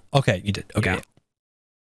or no? Okay, you did. Okay. Yeah.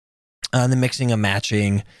 And the mixing and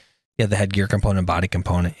matching, the headgear component, body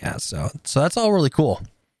component, so that's all really cool.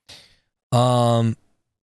 I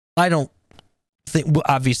don't think,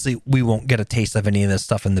 obviously we won't get a taste of any of this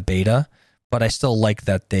stuff in the beta, but I still like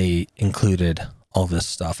that they included all this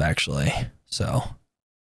stuff actually. So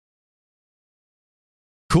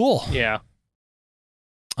cool. Yeah.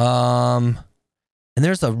 And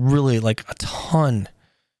there's a really like a ton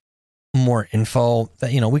more info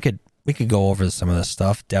that we could go over some of this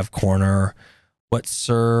stuff. Dev corner, what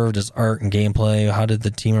served as art and gameplay, how did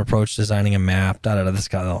the team approach designing a map, this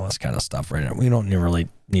kind of all this kind of stuff right now. We don't really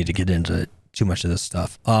need to get into too much of this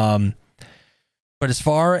stuff. But as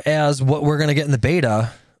far as what we're gonna get in the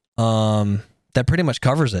beta, that pretty much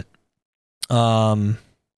covers it.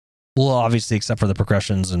 Well, obviously, except for the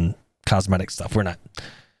progressions and cosmetic stuff, we're not.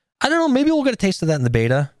 I don't know. Maybe we'll get a taste of that in the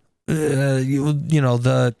beta.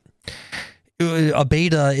 A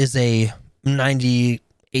beta is a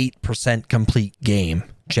 98% complete game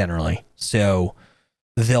generally, so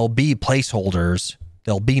there'll be placeholders,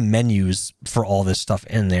 there'll be menus for all this stuff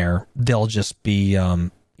in there. They'll just be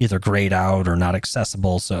either grayed out or not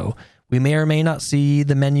accessible, so we may or may not see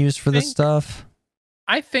the menus for this stuff.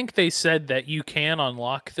 I think they said that you can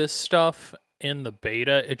unlock this stuff in the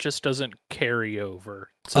beta. It just doesn't carry over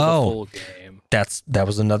to the full game. That's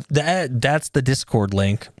the Discord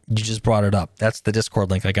link. You just brought it up. That's the Discord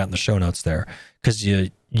link I got in the show notes there, because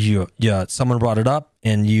someone brought it up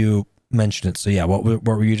and you mentioned it. So yeah, what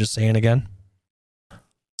were you just saying again?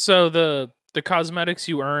 So the cosmetics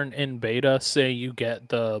you earn in beta, say you get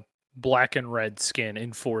the black and red skin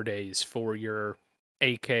in 4 days for your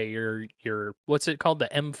AK or your what's it called, the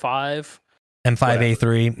M5?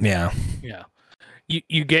 M5A3, yeah.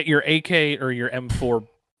 You get your AK or your M4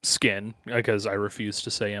 skin, because I refuse to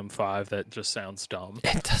say M5. That just sounds dumb.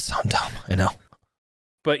 It does sound dumb, I know.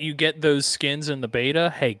 But you get those skins in the beta.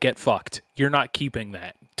 Hey, get fucked. You're not keeping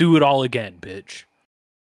that. Do it all again, bitch.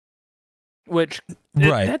 Which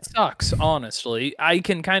right. That sucks, honestly. I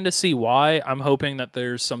can kind of see why. I'm hoping that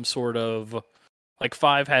there's some sort of like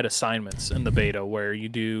 5 had assignments in the beta where you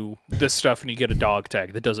do this stuff and you get a dog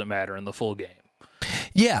tag that doesn't matter in the full game.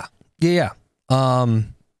 Yeah.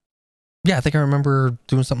 I think I remember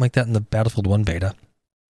doing something like that in the Battlefield 1 beta.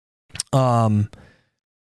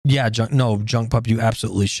 Junk Pup, you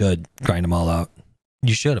absolutely should grind them all out.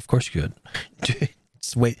 You should, of course you could.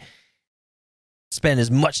 Just wait. Spend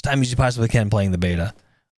as much time as you possibly can playing the beta.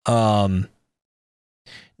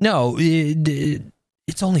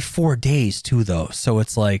 It's only 4 days too, though. So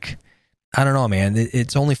it's like, I don't know, man.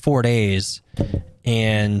 It's only 4 days,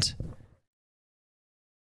 and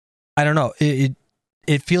I don't know.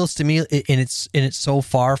 It feels to me, and it's so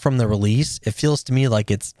far from the release. It feels to me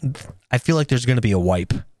like I feel like there's going to be a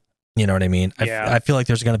wipe. You know what I mean? Yeah. I feel like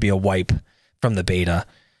there's going to be a wipe from the beta,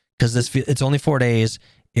 because it's only 4 days.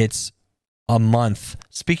 It's a month.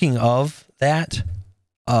 Speaking of that,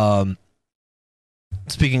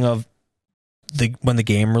 speaking of when the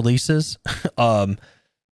game releases, I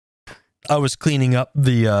was cleaning up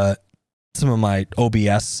the some of my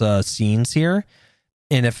OBS scenes here,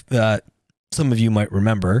 and if some of you might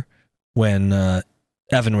remember when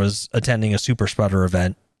Evan was attending a Super Spreader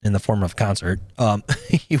event in the form of concert,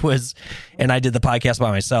 he was, and I did the podcast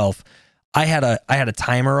by myself. I had a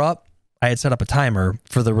timer up. I had set up a timer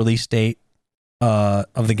for the release date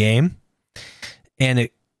of the game, and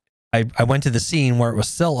I went to the scene where it was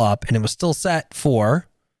still up, and it was still set for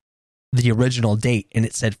the original date, and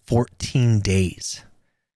it said 14 days.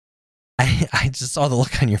 I just saw the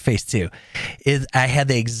look on your face too. I had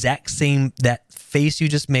the exact same, that face you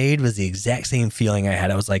just made was the exact same feeling I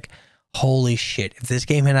had. I was like, holy shit, if this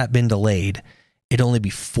game had not been delayed, it'd only be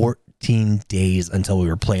 14 days until we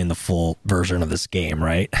were playing the full version of this game,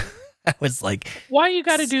 right? I was like, why you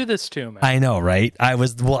got to do this to me? I know, right? I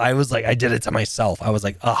was like, I did it to myself. I was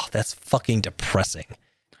like, oh, that's fucking depressing.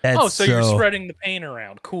 So you're spreading the pain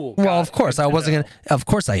around. Cool. Well, of course I wasn't going to, of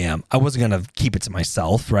course I am. I wasn't going to keep it to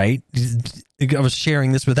myself, right? I was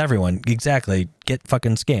sharing this with everyone. Exactly. Get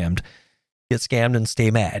fucking scammed. Get scammed and stay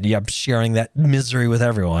mad. Yeah, I'm sharing that misery with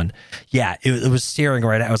everyone. Yeah, it was staring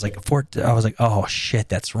right at. I was like, oh shit,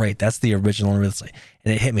 that's right. That's the original. And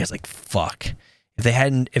it hit me. I was like, fuck.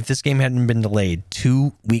 If this game hadn't been delayed,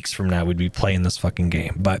 2 weeks from now, we'd be playing this fucking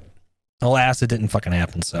game. But alas, it didn't fucking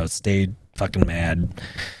happen. So it stayed fucking mad.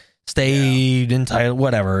 Stayed entitled.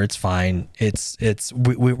 Whatever. It's fine.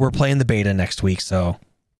 We're playing the beta next week. So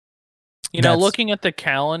looking at the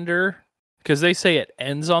calendar, because they say it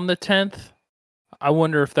ends on the 10th. I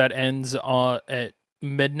wonder if that ends at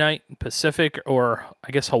midnight Pacific, or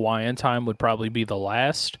I guess Hawaiian time would probably be the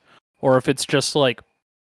last, or if it's just like,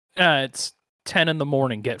 it's 10 in the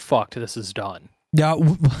morning, get fucked, this is done. Yeah,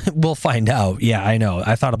 we'll find out. Yeah, I know.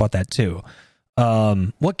 I thought about that too.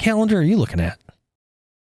 What calendar are you looking at?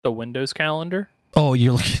 The Windows calendar. Oh,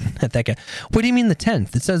 you're looking at that guy. What do you mean the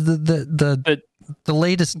 10th? It says the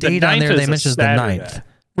latest date on there. They mentions the 9th.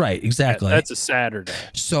 Right, exactly. That's a Saturday.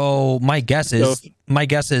 So my guess is,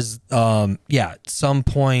 at some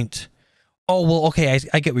point. Oh well, okay.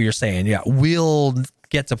 I get what you're saying. Yeah, we'll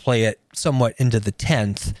get to play it somewhat into the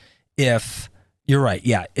 10th if you're right.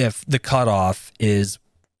 Yeah, if the cutoff is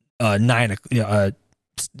 9.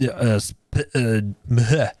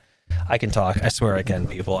 I can talk. I swear I can,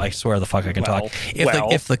 people. I swear the fuck I can talk.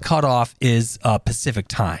 If the cutoff is Pacific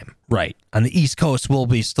time, right? On the East Coast, we'll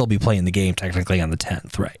still be playing the game technically on the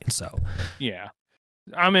 10th, right? So, yeah,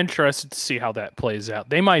 I'm interested to see how that plays out.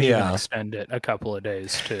 They might even extend it a couple of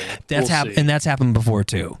days too. That's and that's happened before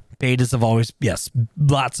too. Betas have always,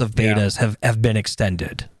 lots of betas have been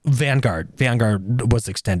extended. Vanguard was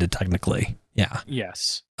extended technically. Yeah.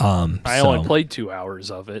 Yes. I only played 2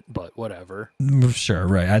 hours of it, but whatever. Sure,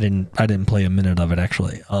 right. I didn't play a minute of it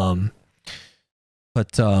actually. So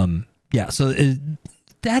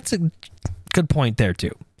that's a good point there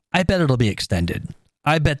too. I bet it'll be extended.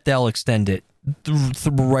 I bet they'll extend it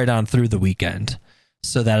right on through the weekend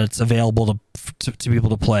so that it's available to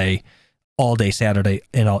people to play all day Saturday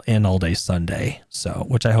and all day Sunday. So,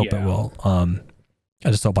 which I hope it will. I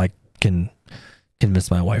just hope I can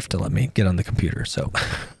convince my wife to let me get on the computer. So,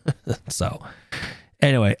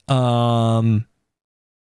 anyway, I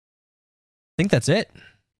think that's it.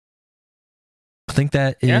 I think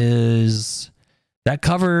that that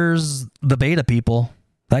covers the beta, people.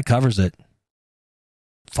 That covers it.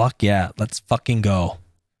 Fuck yeah. Let's fucking go.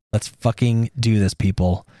 Let's fucking do this,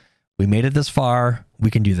 people. We made it this far. We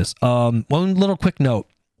can do this. One little quick note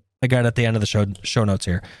I got at the end of the show notes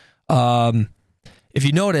here. If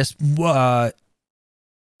you notice, I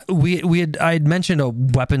had mentioned a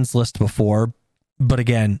weapons list before, but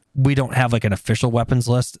again, we don't have like an official weapons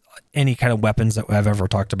list. Any kind of weapons that I've ever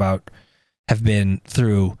talked about have been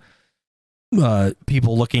through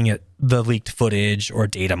people looking at the leaked footage or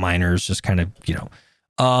data miners, just kind of,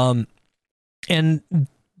 and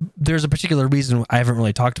there's a particular reason I haven't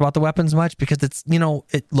really talked about the weapons much, because it's, to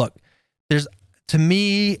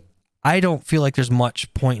me, I don't feel like there's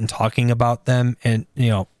much point in talking about them. And,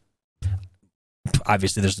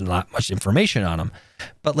 obviously there's not much information on them,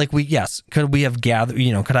 but like could we have gathered,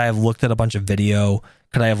 could I have looked at a bunch of video?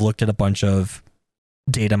 Could I have looked at a bunch of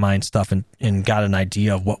data mine stuff and got an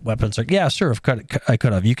idea of what weapons are? Yeah, sure. I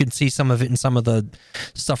could have. You can see some of it in some of the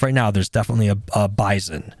stuff right now. There's definitely a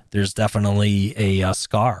Bison. There's definitely a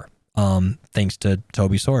Scar. Thanks to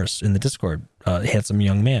Toby Source in the Discord, handsome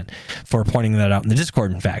young man, for pointing that out in the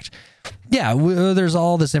Discord. In fact, there's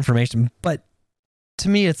all this information, but to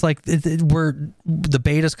me, it's like the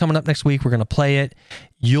beta's coming up next week. We're gonna play it.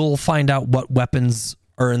 You'll find out what weapons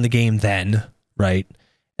are in the game then, right?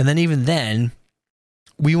 And then even then,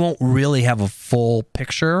 we won't really have a full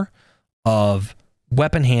picture of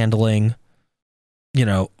weapon handling,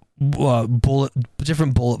 different bullet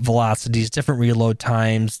velocities, different reload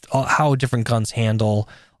times, how different guns handle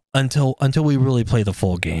until we really play the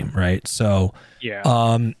full game, right? So,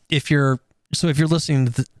 if you're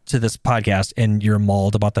listening to this podcast and you're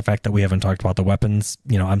mauled about the fact that we haven't talked about the weapons,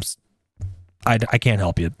 I can't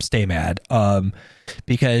help you. Stay mad,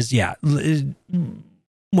 because when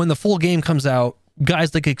the full game comes out,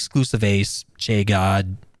 guys like Exclusive Ace, J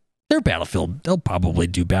God, they're Battlefield. They'll probably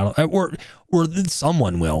do battle, or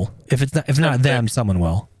someone will. If not them, someone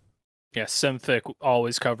will. Yeah, Simthic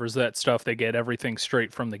always covers that stuff. They get everything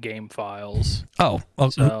straight from the game files. Oh,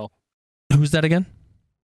 so who's that again?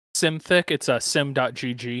 Simthic. It's a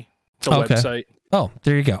sim.gg. It's a website. Oh,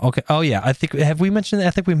 there you go. Okay. Oh yeah, have we mentioned that?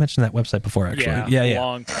 I think we mentioned that website before, actually. Yeah. A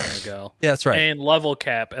long time ago. Yeah, that's right. And Level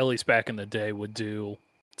Cap, at least back in the day, would do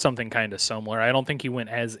something kind of similar. I don't think he went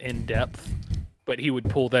as in depth, but he would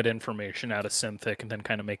pull that information out of Simthic and then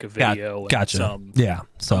kind of make a video gotcha. and some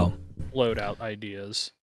So loadout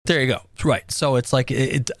ideas. There you go. Right. So it's like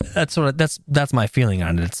that's my feeling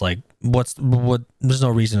on it. It's like what there's no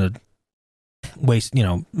reason to waste,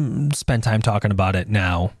 spend time talking about it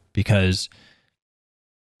now, because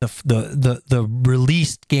the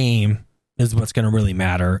released game is what's going to really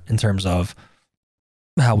matter in terms of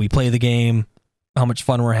how we play the game, how much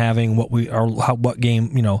fun we're having, what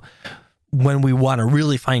game, when we want to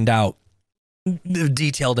really find out the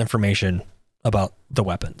detailed information about the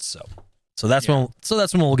weapons. So that's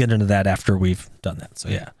when we'll get into that after we've done that. So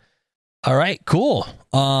yeah. All right, cool.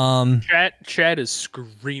 Chat is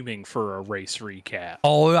screaming for a race recap.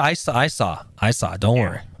 Oh, I saw. Don't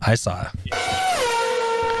worry. I saw.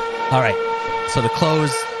 All right. So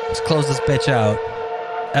let's close this bitch out.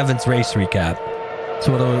 Evan's race recap.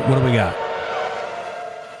 So what do we got?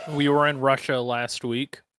 We were in Russia last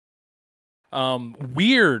week.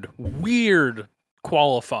 Weird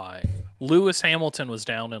qualifying. Lewis Hamilton was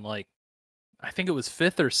down in I think it was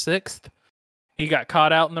 5th or 6th. He got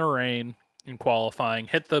caught out in the rain in qualifying,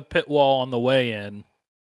 hit the pit wall on the way in.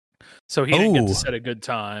 So he didn't get to set a good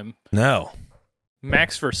time. No.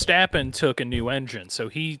 Max Verstappen took a new engine, so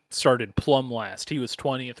he started plumb last. He was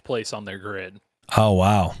 20th place on their grid. Oh,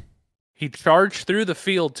 wow. He charged through the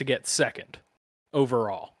field to get second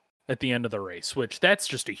overall at the end of the race, which that's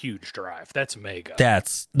just a huge drive. That's mega.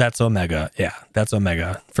 That's Omega. Yeah, that's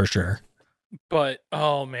Omega for sure. But,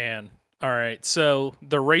 oh, man. All right, so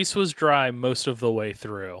the race was dry most of the way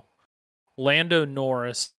through. Lando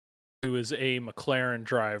Norris, who is a McLaren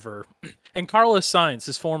driver, and Carlos Sainz,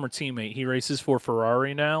 his former teammate, he races for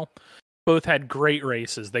Ferrari now. Both had great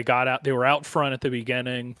races. They were out front at the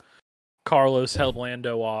beginning. Carlos held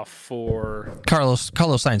Lando off for Carlos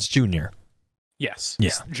Sainz Jr. Yes,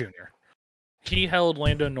 yeah, Junior. He held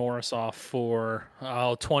Lando Norris off for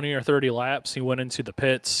 20 or 30 laps. He went into the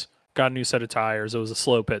pits, got a new set of tires. It was a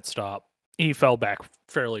slow pit stop. He fell back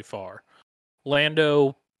fairly far.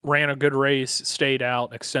 Lando ran a good race, stayed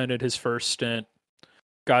out, extended his first stint,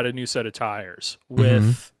 got a new set of tires.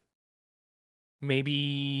 With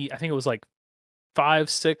maybe, I think it was 5,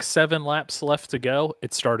 6, 7 laps left to go,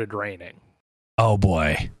 it started raining. Oh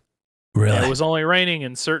boy. Really? And it was only raining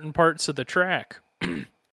in certain parts of the track.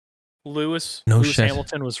 Lewis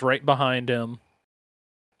Hamilton was right behind him.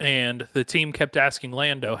 And the team kept asking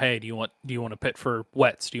Lando, "Hey, do you want to pit for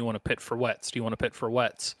wets? Do you want to pit for wets? Do you want to pit for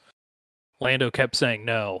wets?" Lando kept saying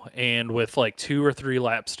no, and with 2 or 3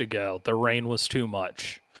 laps to go, the rain was too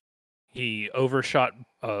much. He overshot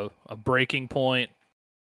a braking point,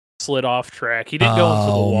 slid off track. He didn't go into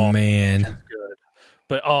the wall. Oh man, good.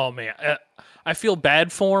 But oh man, I feel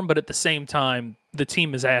bad for him. But at the same time, the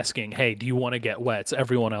team is asking, "Hey, do you want to get wets?"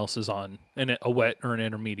 Everyone else is on a wet or an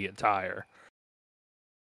intermediate tire.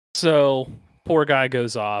 So, poor guy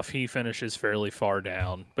goes off. He finishes fairly far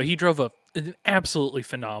down. But he drove an absolutely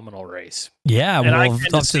phenomenal race. Yeah, and well,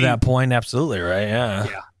 up to that point, absolutely, right? Yeah.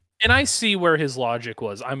 And I see where his logic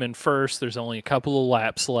was. I'm in first. There's only a couple of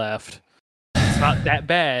laps left. It's not that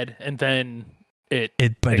bad. And then it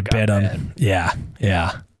bit him. Yeah.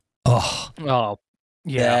 Oh,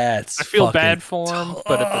 yeah. That's I feel bad for him, tough.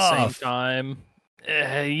 but at the same time,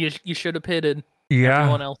 you should have pitted. Yeah.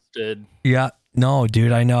 Everyone else did. Yeah. No,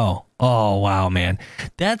 dude, I know. Oh, wow, man.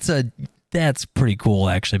 That's pretty cool,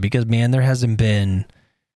 actually, because, man, there hasn't been...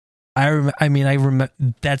 I remember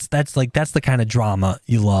that's the kind of drama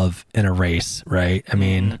you love in a race, right? I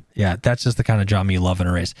mean, yeah, that's just the kind of drama you love in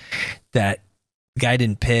a race. That guy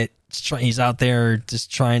didn't pit. He's out there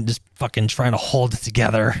just fucking trying to hold it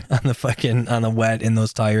together on the wet in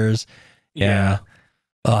those tires. Yeah.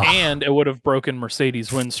 And it would have broken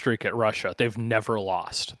Mercedes' win streak at Russia. They've never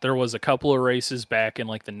lost. There was a couple of races back in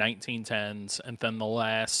the 1910s, and then the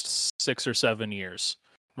last 6 or 7 years,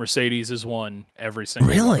 Mercedes has won every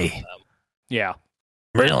single one of them. Yeah.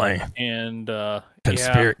 Really? And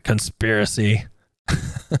conspiracy.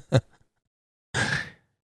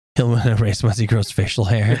 He'll win a race once he grows facial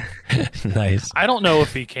hair. Nice. I don't know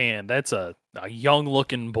if he can. That's a young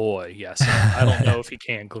looking boy. Yes. I don't know if he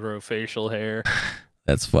can grow facial hair.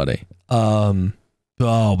 That's funny. Oh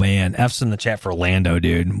man, F's in the chat for Lando,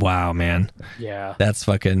 dude. Wow, man. Yeah. That's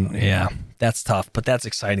fucking That's tough, but that's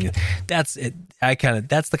exciting. That's it.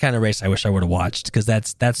 That's the kind of race I wish I would have watched, because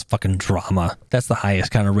that's fucking drama. That's the highest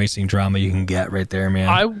kind of racing drama you can get right there,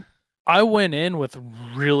 man. I went in with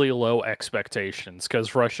really low expectations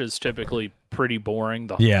because Russia's typically pretty boring.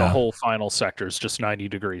 The whole final sector is just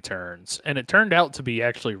 90-degree turns, and it turned out to be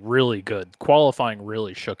actually really good. Qualifying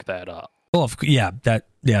really shook that up. Well,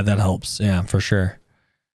 that helps. Yeah, for sure.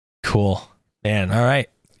 Cool, man. All right.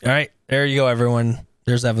 There you go, everyone.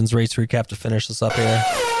 There's Evan's race recap to finish this up here.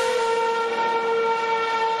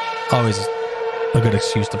 Always a good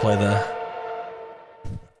excuse to play the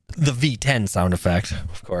V10 sound effect,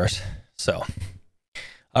 of course. So,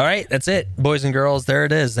 all right, that's it, boys and girls. There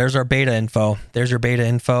it is. There's our beta info. There's your beta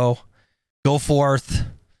info. Go forth.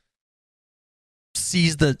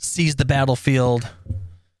 Seize the battlefield.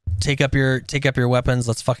 Take up your weapons.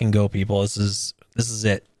 Let's fucking go, people. This is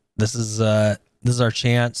it. This is our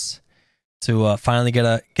chance to finally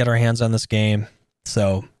get our hands on this game.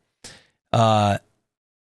 So,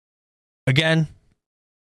 again,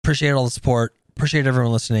 appreciate all the support. Appreciate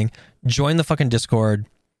everyone listening. Join the fucking Discord.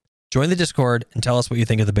 Join the Discord and tell us what you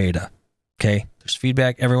think of the beta. Okay? There's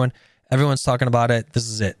feedback. Everyone's talking about it. This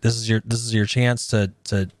is it. This is your chance to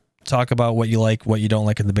talk about what you like, what you don't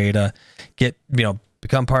like in the beta.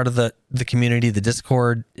 Become part of the community. The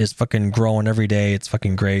Discord is fucking growing every day. It's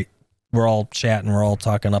fucking great. We're all chatting. We're all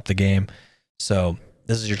talking up the game. So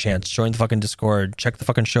this is your chance. Join the fucking Discord. Check the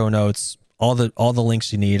fucking show notes. All the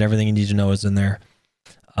links you need. Everything you need to know is in there.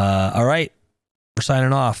 All right. We're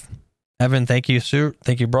signing off. Evan, thank you, Sue.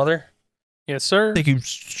 Thank you, brother. Yes, sir. Thank you,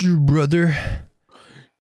 Sue, brother.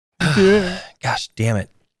 Gosh damn it.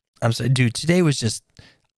 I'm so, dude,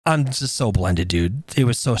 I'm just so blended, dude. It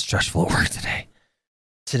was so stressful at work today.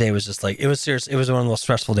 Today was just like, it was serious. It was one of the most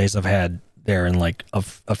stressful days I've had there in like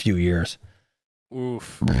a few years.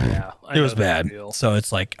 Oof. Yeah. It was bad. So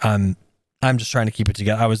it's like, I'm just trying to keep it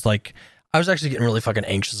together. I was actually getting really fucking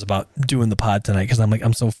anxious about doing the pod tonight because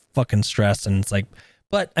I'm so fucking stressed. And it's like,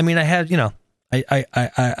 but I mean, I had,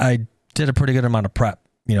 I did a pretty good amount of prep,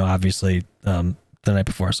 obviously, the night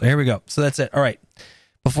before. So here we go. So that's it. All right.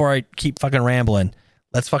 Before I keep fucking rambling,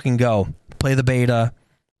 let's fucking go. Play the beta.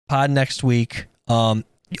 Pod next week.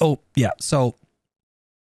 So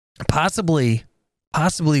possibly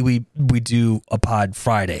we do a pod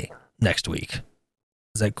Friday next week.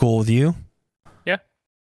 Is that cool with you? Yeah.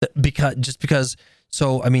 Because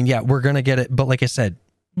so I mean, yeah, we're gonna get it, but like I said,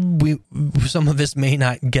 some of us may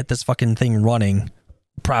not get this fucking thing running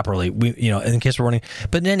properly. In case we're running,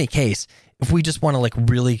 but in any case, if we just want to like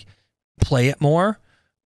really play it more,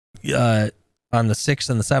 on the 6th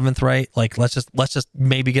and the 7th, right? Like let's just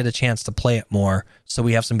maybe get a chance to play it more so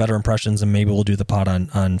we have some better impressions, and maybe we'll do the pod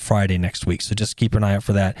on Friday next week. So just keep an eye out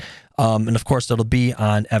for that. And of course it'll be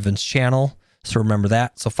on Evan's channel. So remember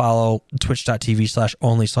that. So follow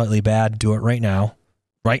twitch.tv/onlyslightly-bad. Do it right now.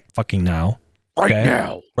 Right fucking now.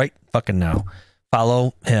 Okay? Right fucking now.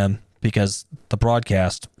 Follow him because the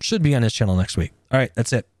broadcast should be on his channel next week. All right.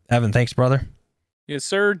 That's it. Evan, thanks, brother. Yes,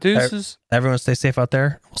 sir. Deuces. Everyone stay safe out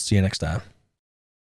there. We'll see you next time.